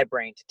into my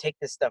brain to take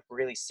this stuff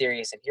really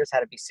serious. And here's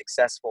how to be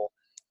successful.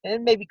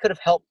 And maybe could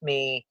have helped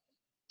me,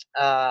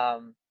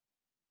 um,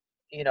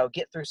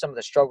 get through some of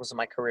the struggles of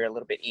my career a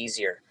little bit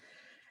easier.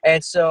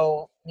 And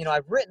so,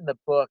 I've written the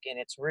book, and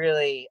it's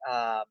really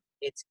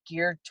it's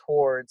geared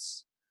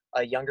towards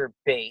a younger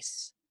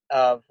base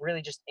of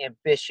really just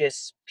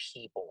ambitious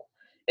people.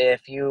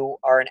 If you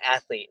are an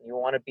athlete and you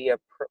want to be a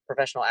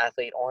professional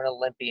athlete or an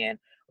Olympian,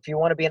 if you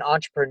want to be an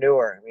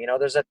entrepreneur,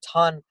 there's a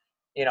ton.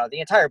 The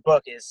entire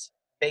book is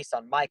based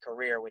on my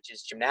career, which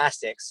is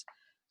gymnastics.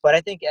 But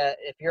I think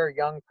if you're a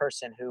young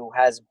person who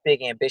has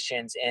big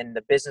ambitions in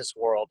the business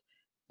world,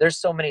 there's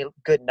so many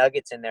good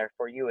nuggets in there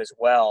for you as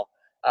well,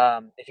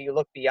 if you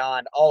look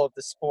beyond all of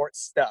the sports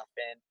stuff.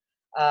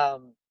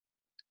 And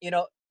you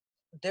know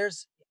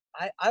there's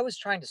I was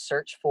trying to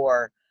search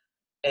for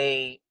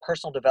a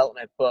personal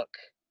development book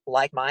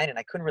like mine, and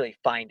I couldn't really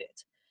find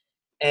it.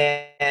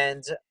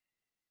 And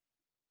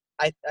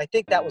I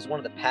think that was one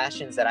of the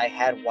passions that I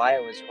had why I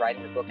was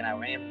writing the book, and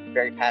I am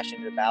very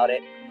passionate about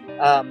it.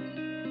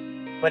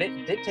 But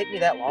it did take me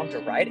that long to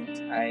write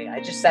it. I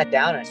just sat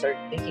down and I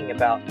started thinking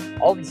about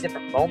all these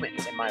different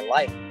moments in my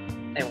life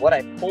and what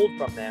I pulled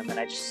from them, and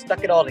I just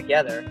stuck it all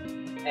together.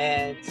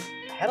 And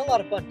I had a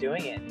lot of fun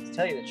doing it. To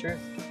tell you the truth,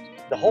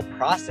 the whole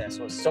process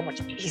was so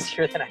much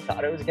easier than I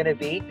thought it was going to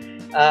be.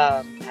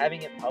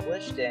 Having it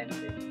published and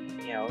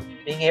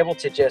being able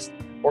to just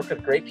work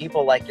with great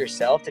people like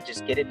yourself to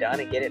just get it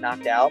done and get it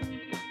knocked out.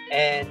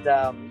 And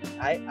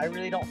I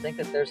really don't think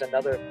that there's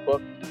another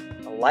book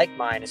like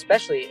mine,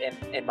 especially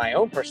in my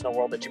own personal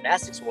world, the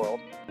gymnastics world.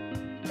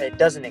 It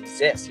doesn't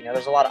exist.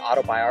 There's a lot of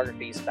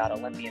autobiographies about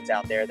Olympians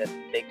out there that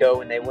they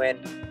go and they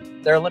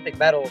win their Olympic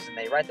medals and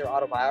they write their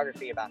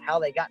autobiography about how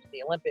they got to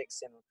the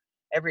Olympics and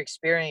every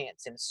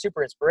experience, and it's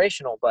super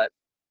inspirational. But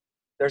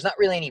there's not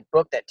really any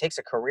book that takes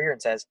a career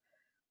and says,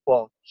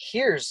 well,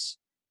 here's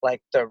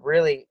like the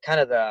really kind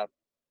of the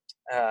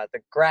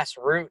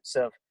grassroots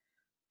of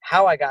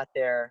how I got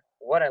there,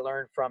 what I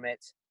learned from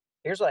it.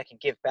 Here's what I can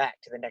give back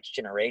to the next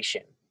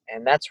generation.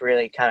 And that's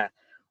really kind of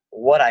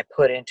what I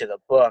put into the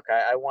book.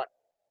 I want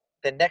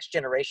the next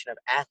generation of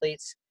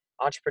athletes,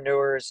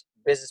 entrepreneurs,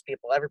 business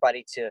people,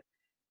 everybody to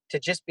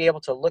just be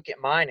able to look at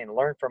mine and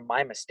learn from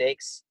my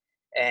mistakes,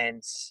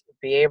 and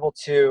be able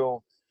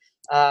to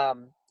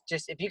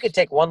just, if you could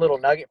take one little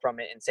nugget from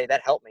it and say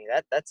that helped me,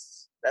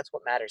 that's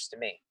what matters to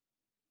me.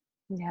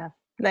 Yeah.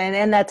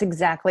 And that's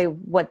exactly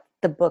what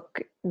the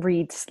book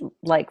reads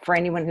like for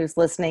anyone who's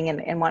listening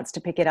and wants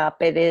to pick it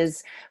up. It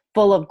is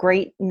full of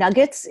great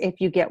nuggets. If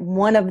you get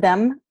one of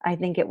them, I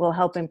think it will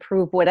help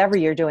improve whatever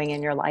you're doing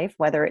in your life,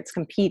 whether it's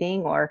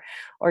competing or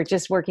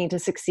just working to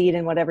succeed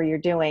in whatever you're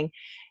doing.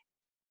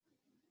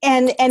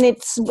 And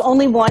it's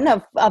only one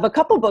of a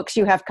couple books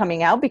you have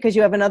coming out, because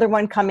you have another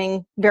one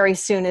coming very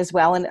soon as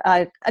well, and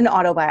an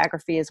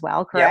autobiography as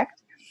well,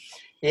 correct?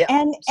 Yeah.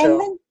 And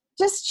then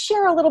just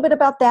share a little bit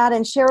about that,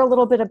 and share a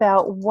little bit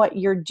about what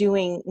you're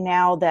doing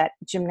now that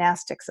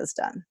gymnastics is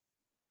done.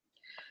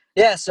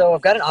 Yeah, so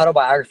I've got an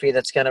autobiography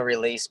that's going to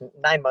release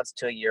 9 months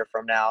to a year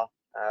from now.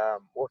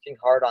 Working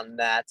hard on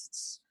that.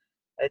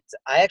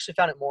 I actually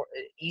found it more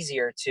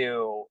easier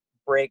to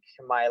break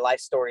my life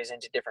stories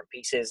into different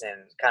pieces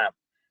and kind of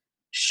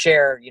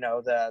share,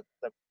 the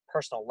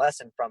personal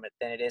lesson from it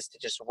than it is to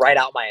just write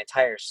out my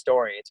entire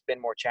story. It's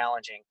been more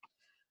challenging.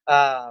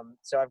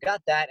 So I've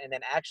got that, and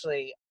then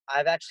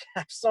I've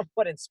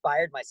somewhat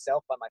inspired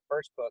myself by my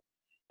first book,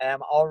 and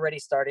I'm already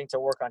starting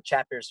to work on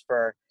chapters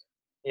for,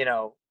 you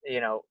know,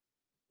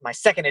 my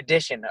second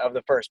edition of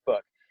the first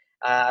book.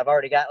 I've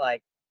already got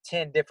like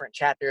 10 different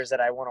chapters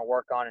that I want to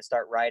work on and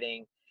start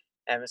writing,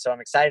 and so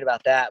I'm excited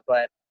about that.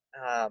 But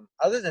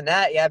other than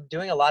that, yeah, I'm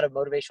doing a lot of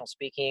motivational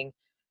speaking.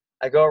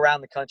 I go around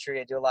the country.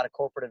 I do a lot of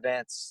corporate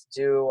events.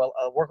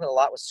 Work with a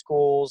lot with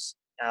schools.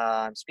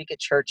 Speak at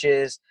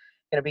churches.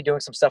 Going to be doing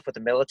some stuff with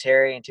the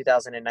military in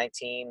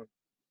 2019,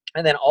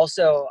 and then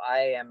also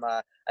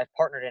I've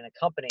partnered in a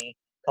company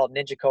called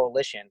Ninja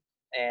Coalition,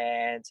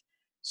 and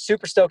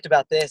super stoked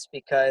about this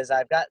because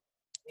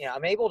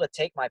I'm able to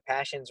take my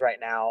passions right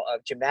now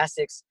of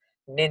gymnastics,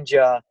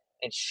 ninja,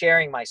 and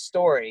sharing my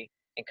story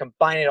and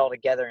combine it all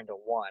together into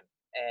one.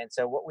 And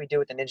so what we do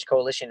with the Ninja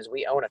Coalition is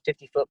we own a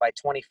 50-foot by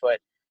 20-foot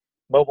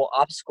mobile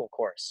obstacle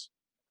course.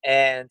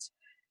 And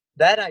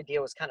that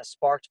idea was kind of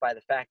sparked by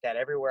the fact that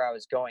everywhere I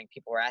was going,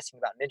 people were asking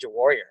about Ninja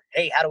Warrior.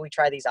 Hey, how do we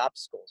try these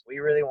obstacles? We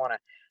really want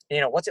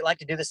to, what's it like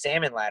to do the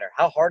salmon ladder?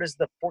 How hard is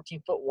the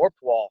 14-foot warped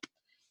wall?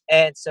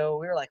 And so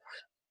we were like,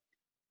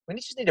 we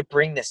just need to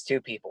bring this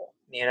to people,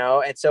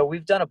 And so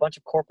we've done a bunch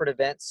of corporate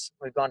events.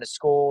 We've gone to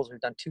schools.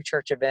 We've done 2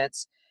 church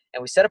events.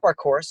 And we set up our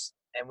course,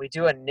 and we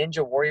do a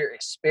Ninja Warrior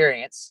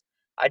experience.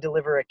 I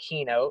deliver a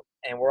keynote,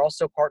 and we're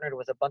also partnered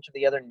with a bunch of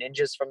the other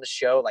ninjas from the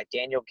show, like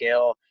Daniel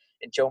Gill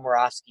and Joe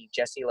Moravsky,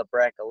 Jesse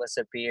Lebrecht,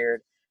 Alyssa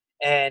Beard.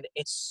 And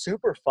it's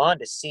super fun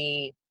to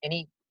see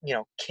any,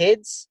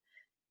 kids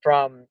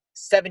from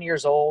 7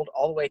 years old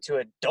all the way to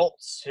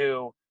adults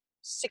who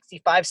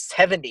 65,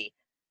 70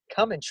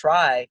 come and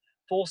try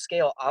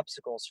full-scale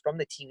obstacles from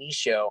the TV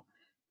show.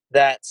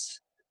 That's,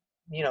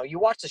 you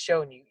watch the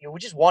show and you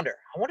would just wonder,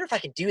 I wonder if I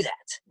can do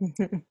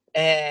that.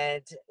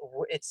 And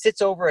it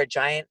sits over a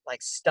giant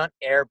stunt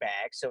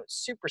airbag, so it's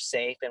super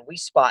safe, and we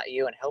spot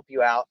you and help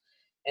you out,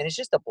 and it's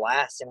just a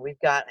blast. And we've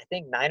got, I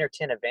think, 9 or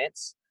 10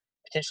 events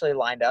potentially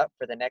lined up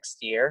for the next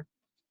year,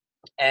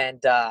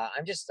 and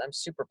I'm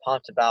super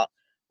pumped about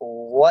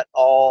what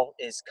all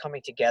is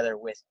coming together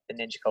with the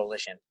Ninja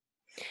Coalition.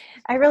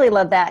 I really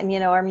love that. And,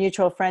 our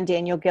mutual friend,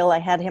 Daniel Gill, I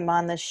had him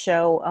on this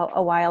show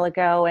a while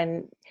ago.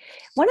 And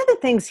one of the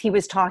things he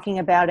was talking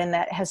about, and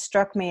that has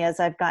struck me as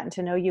I've gotten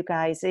to know you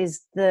guys,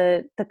 is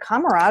the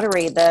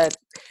camaraderie, the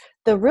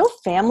real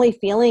family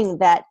feeling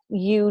that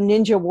you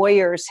Ninja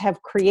Warriors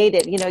have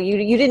created.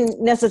 You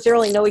didn't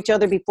necessarily know each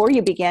other before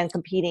you began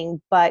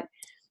competing, but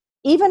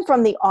even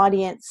from the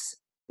audience,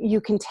 you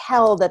can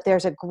tell that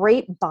there's a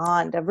great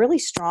bond, a really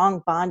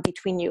strong bond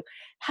between you.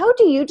 How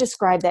do you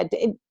describe that?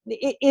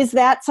 Is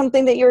that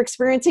something that you're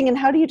experiencing, and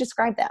how do you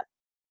describe that?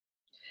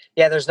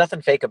 Yeah, there's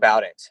nothing fake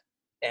about it.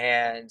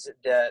 And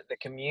the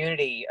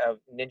community of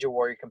Ninja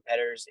Warrior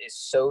competitors is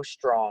so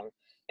strong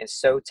and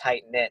so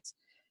tight-knit.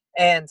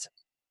 And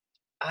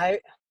I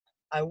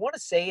want to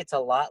say it's a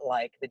lot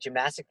like the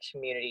gymnastics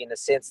community in the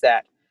sense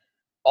that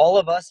all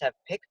of us have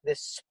picked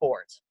this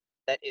sport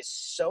that is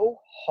so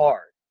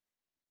hard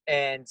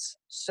and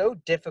so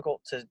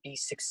difficult to be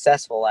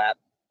successful at,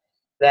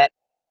 that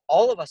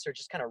all of us are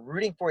just kind of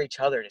rooting for each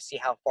other to see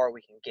how far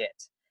we can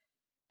get.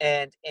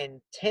 And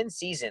in 10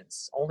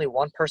 seasons, only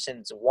one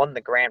person's won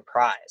the grand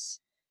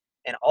prize.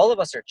 And all of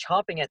us are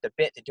chomping at the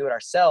bit to do it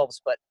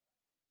ourselves, but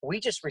we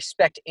just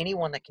respect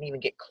anyone that can even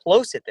get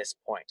close at this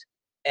point.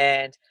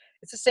 And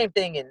it's the same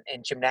thing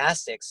in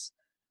gymnastics.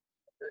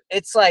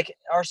 It's like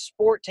our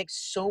sport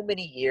takes so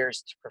many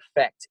years to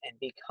perfect and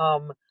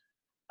become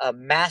a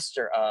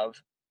master of,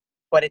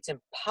 but it's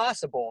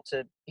impossible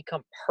to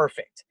become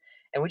perfect.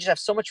 And we just have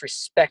so much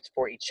respect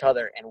for each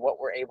other and what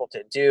we're able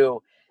to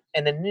do.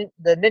 And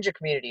the ninja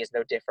community is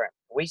no different.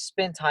 We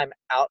spend time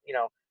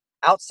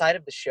outside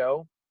of the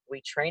show.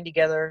 We train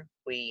together.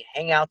 We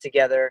hang out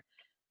together.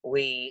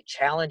 We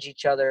challenge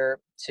each other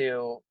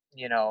to,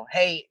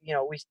 hey,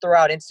 we throw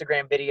out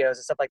Instagram videos and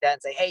stuff like that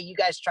and say, hey, you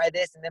guys try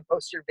this and then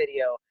post your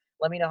video.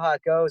 Let me know how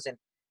it goes. And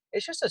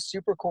it's just a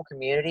super cool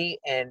community.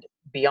 And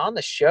beyond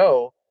the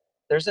show,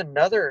 there's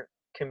another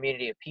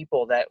community of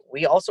people that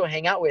we also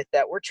hang out with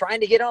that we're trying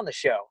to get on the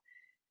show.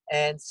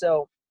 And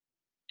so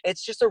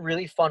it's just a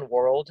really fun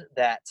world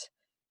that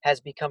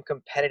has become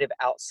competitive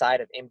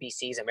outside of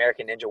NBC's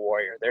American Ninja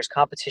Warrior. There's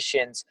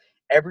competitions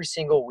every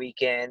single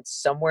weekend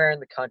somewhere in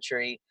the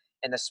country,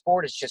 and the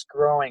sport is just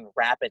growing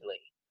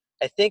rapidly.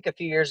 I think a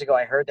few years ago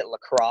I heard that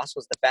lacrosse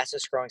was the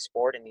fastest growing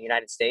sport in the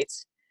United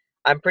States.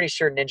 I'm pretty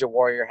sure Ninja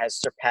Warrior has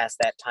surpassed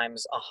that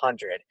times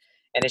 100,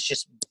 and it's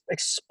just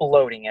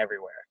exploding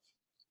everywhere.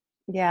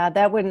 Yeah,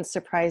 that wouldn't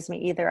surprise me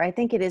either. I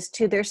think it is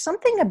too. There's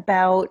something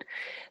about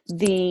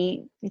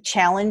the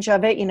challenge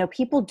of it.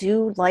 People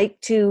do like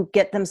to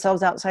get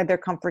themselves outside their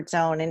comfort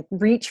zone and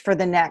reach for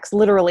the next,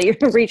 literally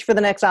reach for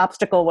the next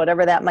obstacle,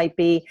 whatever that might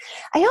be.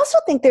 I also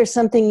think there's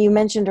something you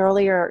mentioned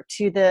earlier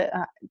to the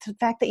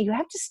fact that you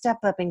have to step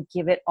up and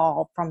give it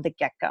all from the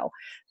get-go,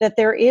 that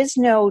there is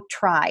no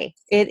try.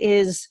 It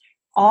is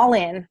all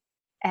in.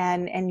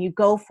 And you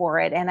go for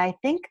it. And I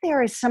think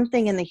there is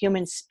something in the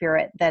human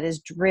spirit that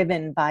is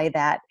driven by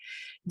that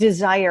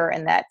desire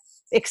and that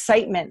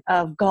excitement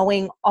of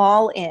going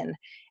all in.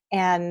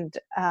 And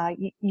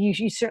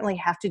you certainly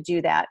have to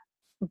do that.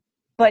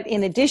 But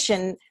in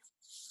addition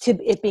to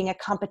it being a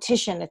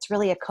competition, it's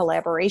really a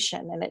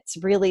collaboration, and it's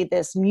really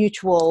this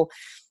mutual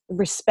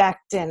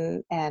respect,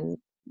 and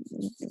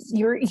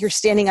you're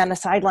standing on the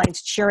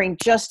sidelines cheering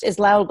just as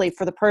loudly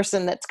for the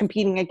person that's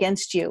competing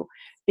against you.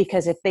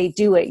 Because if they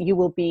do it, you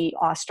will be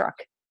awestruck,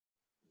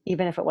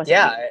 even if it wasn't.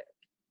 Yeah,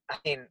 I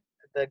mean,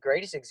 the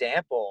greatest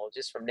example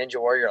just from Ninja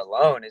Warrior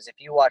alone is if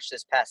you watch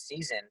this past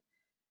season,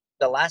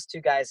 the last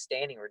 2 guys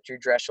standing were Drew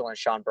Drechsel and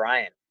Sean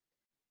Bryan.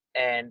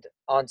 And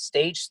on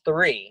stage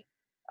 3,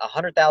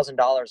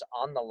 $100,000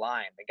 on the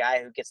line, the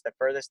guy who gets the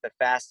furthest, the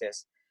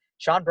fastest,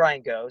 Sean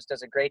Bryan goes,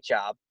 does a great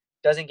job,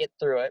 doesn't get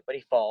through it, but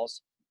he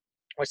falls.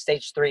 Which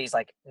stage 3 is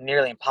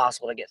nearly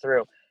impossible to get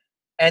through.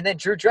 And then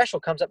Drew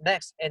Drechsel comes up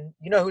next, and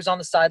you know who's on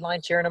the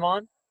sideline cheering him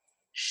on?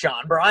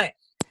 Sean Bryan.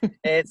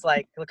 It's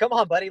like, well, come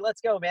on, buddy,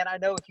 let's go, man. I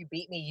know if you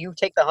beat me, you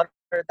take the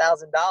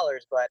 $100,000,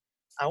 but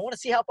I want to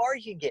see how far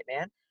you can get,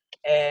 man.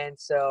 And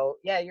so,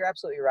 yeah, you're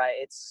absolutely right.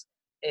 It's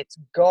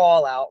go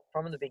all out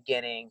from the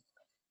beginning.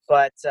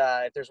 But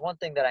if there's one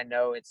thing that I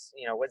know, it's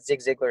what Zig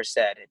Ziglar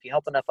said: if you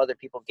help enough other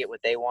people get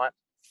what they want,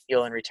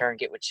 you'll in return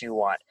get what you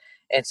want.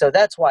 And so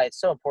that's why it's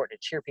so important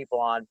to cheer people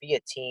on, be a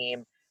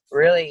team,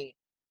 really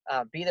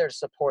be there to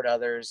support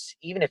others,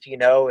 even if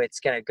it's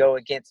going to go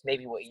against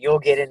maybe what you'll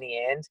get in the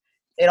end.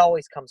 It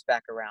always comes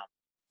back around.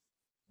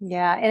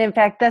 Yeah. And in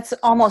fact, that's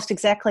almost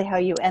exactly how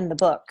you end the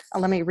book.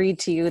 Let me read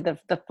to you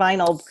the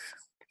final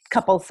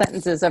couple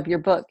sentences of your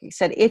book. You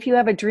said, if you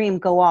have a dream,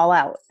 go all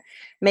out.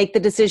 Make the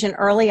decision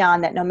early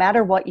on that no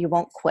matter what, you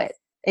won't quit.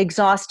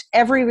 Exhaust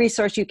every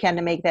resource you can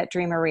to make that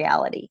dream a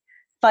reality.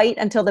 Fight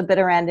until the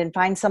bitter end and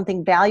find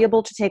something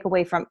valuable to take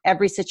away from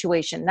every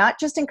situation, not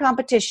just in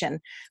competition,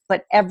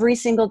 but every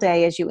single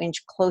day as you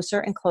inch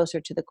closer and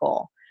closer to the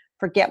goal.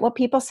 Forget what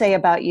people say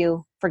about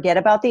you, forget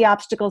about the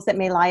obstacles that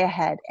may lie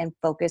ahead, and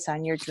focus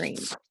on your dream.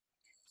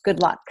 Good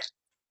luck.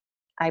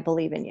 I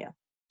believe in you.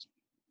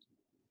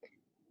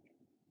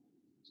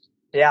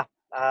 Yeah.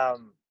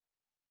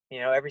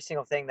 Every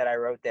single thing that I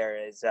wrote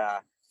there is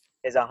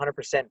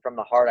 100% from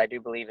the heart. I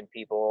do believe in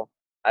people.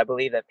 I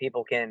believe that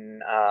people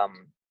can,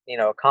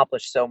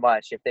 accomplish so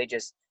much if they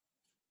just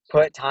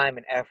put time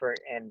and effort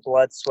and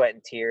blood, sweat,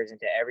 and tears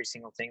into every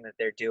single thing that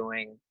they're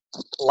doing.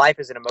 Life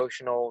is an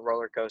emotional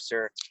roller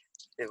coaster.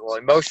 Well,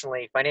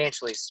 emotionally,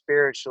 financially,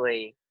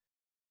 spiritually.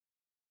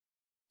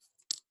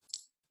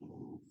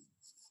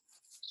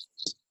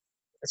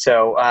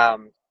 So I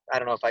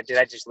don't know if did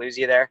I just lose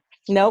you there?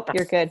 Nope,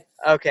 you're good.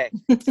 Okay.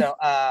 So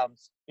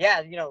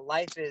yeah,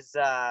 life is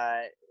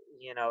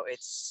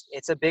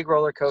it's a big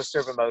roller coaster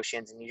of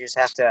emotions, and you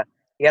got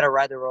to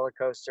ride the roller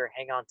coaster,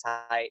 hang on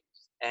tight,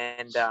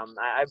 and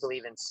I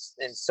believe in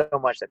so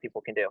much that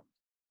people can do.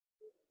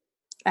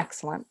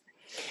 Excellent.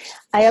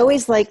 I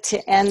always like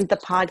to end the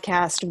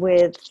podcast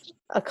with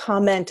a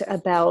comment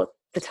about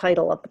the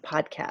title of the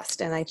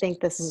podcast, and I think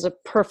this is a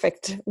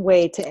perfect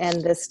way to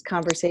end this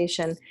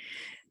conversation.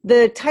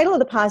 The title of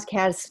the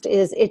podcast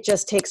is It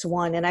Just Takes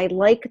One, and I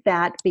like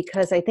that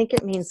because I think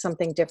it means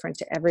something different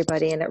to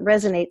everybody, and it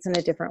resonates in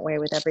a different way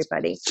with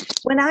everybody.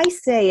 When I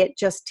say it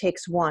just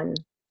takes one,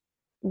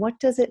 what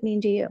does it mean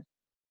to you?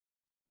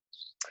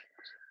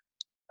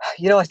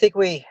 I think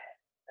we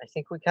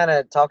kind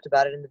of talked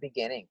about it in the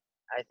beginning.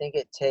 I think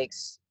it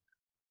takes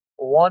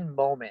one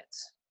moment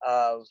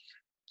of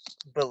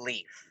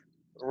belief,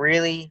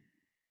 really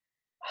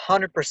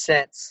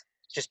 100%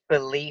 just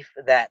belief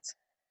that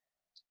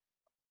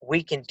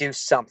we can do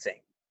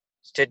something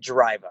to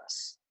drive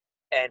us.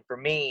 And for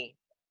me,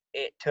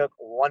 it took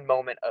one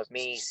moment of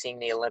me seeing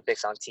the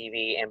Olympics on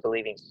TV and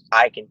believing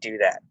I can do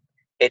that.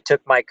 It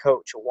took my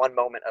coach one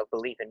moment of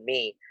belief in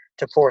me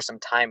to pour some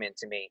time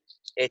into me.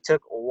 It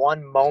took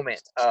one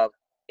moment of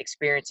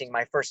experiencing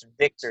my first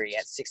victory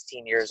at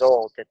 16 years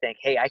old to think,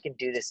 hey, I can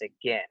do this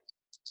again.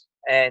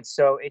 And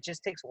so it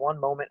just takes one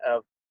moment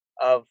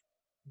of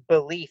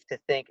belief to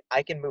think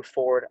I can move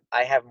forward.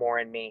 I have more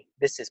in me.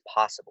 This is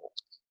possible.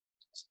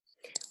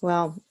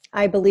 Well,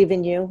 I believe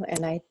in you,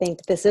 and I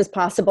think this is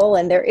possible,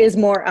 and there is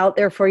more out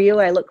there for you.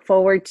 I look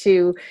forward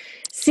to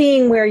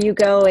seeing where you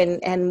go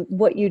and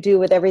what you do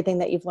with everything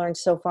that you've learned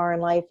so far in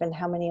life, and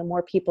how many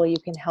more people you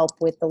can help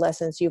with the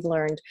lessons you've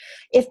learned.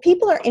 If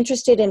people are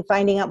interested in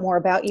finding out more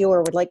about you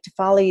or would like to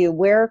follow you,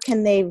 where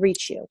can they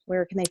reach you?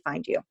 Where can they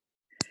find you?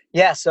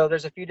 Yeah, so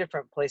there's a few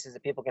different places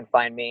that people can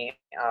find me.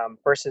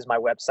 First is my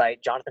website,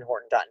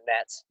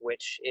 jonathanhorton.net,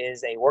 which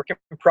is a work in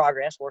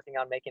progress, working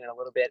on making it a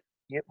little bit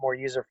more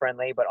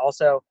user-friendly, but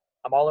also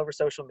I'm all over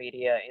social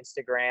media,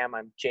 Instagram,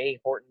 I'm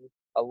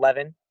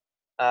jhorton11.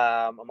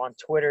 I'm on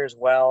Twitter as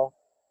well,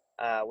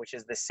 which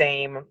is the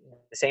same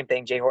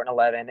thing,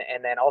 jhorton11.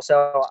 And then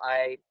also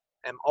I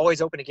am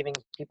always open to giving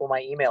people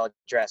my email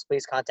address.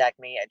 Please contact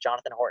me at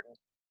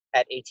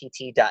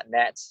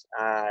jonathanhorton@att.net.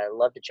 I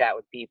love to chat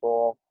with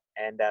people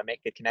and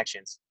make good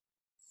connections.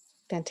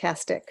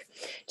 Fantastic.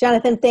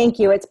 Jonathan, thank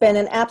you. It's been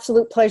an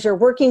absolute pleasure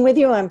working with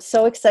you. I'm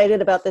so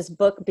excited about this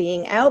book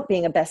being out,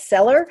 being a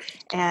bestseller,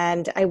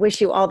 and I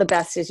wish you all the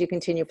best as you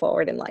continue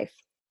forward in life.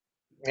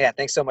 Yeah,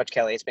 thanks so much,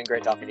 Kelly. It's been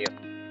great talking to you.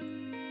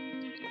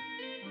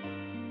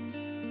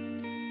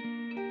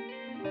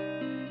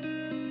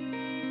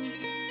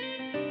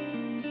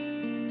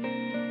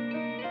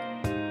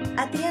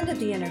 At the end of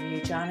the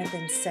interview,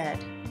 Jonathan said,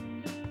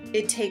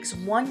 "It takes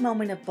one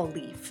moment of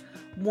belief,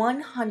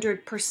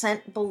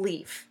 100%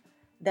 belief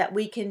that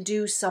we can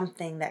do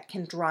something that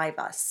can drive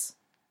us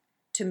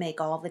to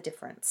make all the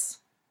difference."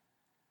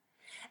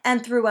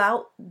 And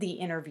throughout the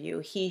interview,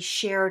 he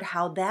shared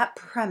how that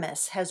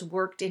premise has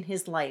worked in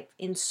his life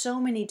in so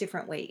many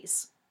different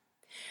ways.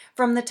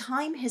 From the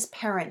time his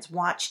parents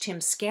watched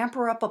him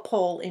scamper up a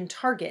pole in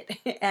Target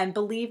and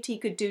believed he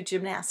could do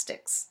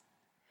gymnastics,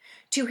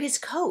 to his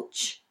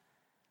coach,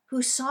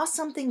 who saw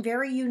something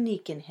very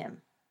unique in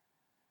him,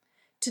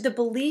 to the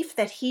belief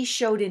that he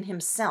showed in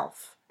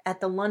himself at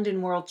the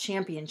London World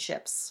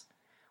Championships,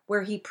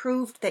 where he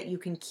proved that you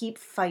can keep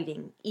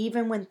fighting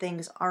even when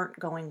things aren't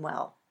going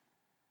well.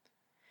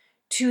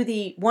 To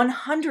the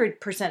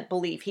 100%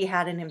 belief he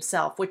had in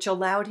himself, which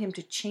allowed him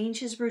to change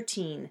his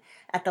routine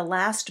at the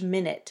last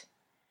minute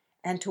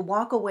and to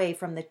walk away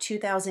from the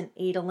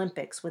 2008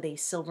 Olympics with a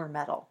silver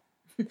medal.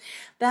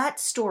 That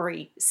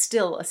story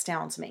still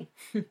astounds me.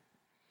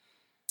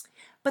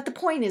 But the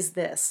point is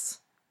this.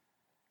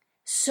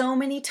 So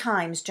many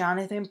times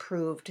Jonathan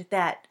proved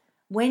that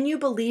when you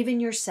believe in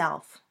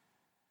yourself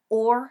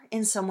or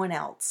in someone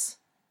else,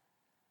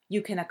 you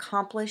can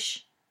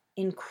accomplish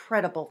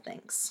incredible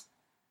things.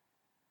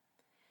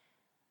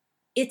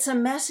 It's a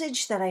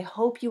message that I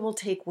hope you will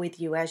take with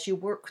you as you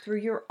work through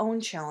your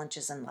own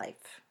challenges in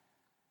life.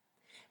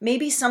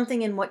 Maybe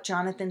something in what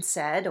Jonathan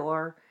said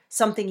or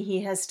something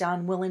he has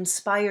done will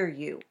inspire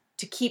you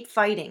to keep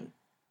fighting,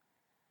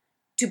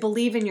 to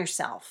believe in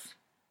yourself,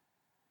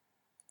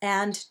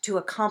 and to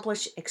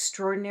accomplish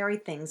extraordinary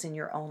things in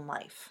your own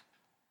life.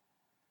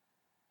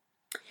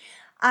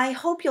 I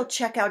hope you'll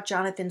check out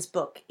Jonathan's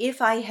book,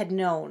 If I Had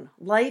Known,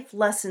 Life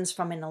Lessons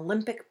from an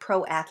Olympic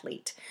Pro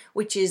Athlete,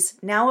 which is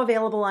now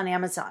available on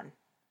Amazon.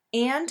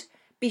 And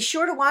be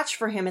sure to watch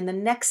for him in the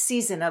next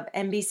season of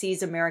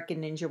NBC's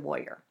American Ninja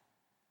Warrior.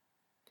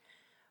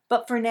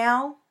 But for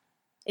now,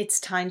 it's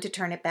time to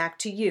turn it back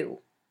to you,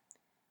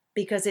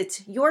 because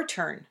it's your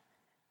turn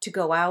to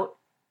go out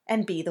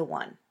and be the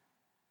one.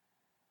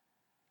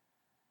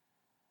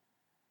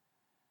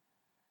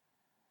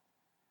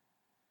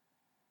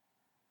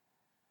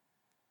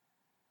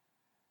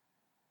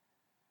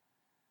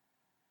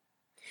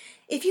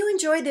 If you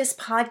enjoyed this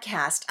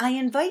podcast, I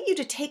invite you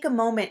to take a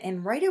moment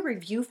and write a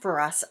review for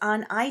us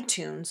on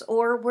iTunes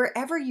or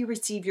wherever you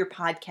receive your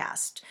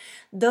podcast.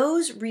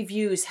 Those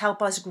reviews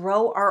help us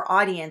grow our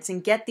audience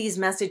and get these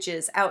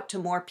messages out to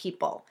more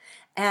people.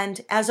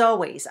 And as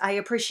always, I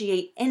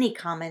appreciate any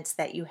comments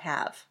that you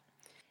have.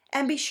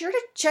 And be sure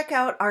to check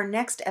out our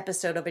next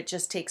episode of It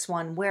Just Takes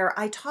One, where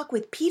I talk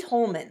with Pete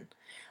Holman,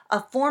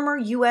 a former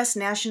U.S.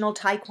 National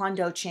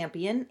Taekwondo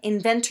champion,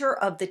 inventor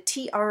of the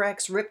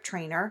TRX Rip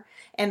Trainer,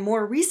 and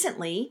more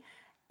recently,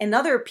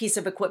 another piece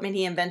of equipment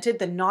he invented,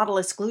 the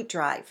Nautilus Glute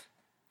Drive.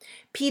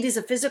 Pete is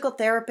a physical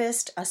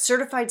therapist, a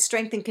certified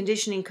strength and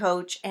conditioning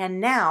coach,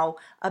 and now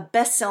a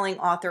best-selling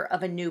author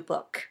of a new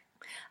book.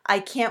 I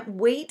can't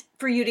wait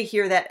for you to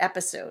hear that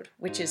episode,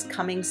 which is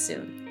coming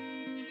soon.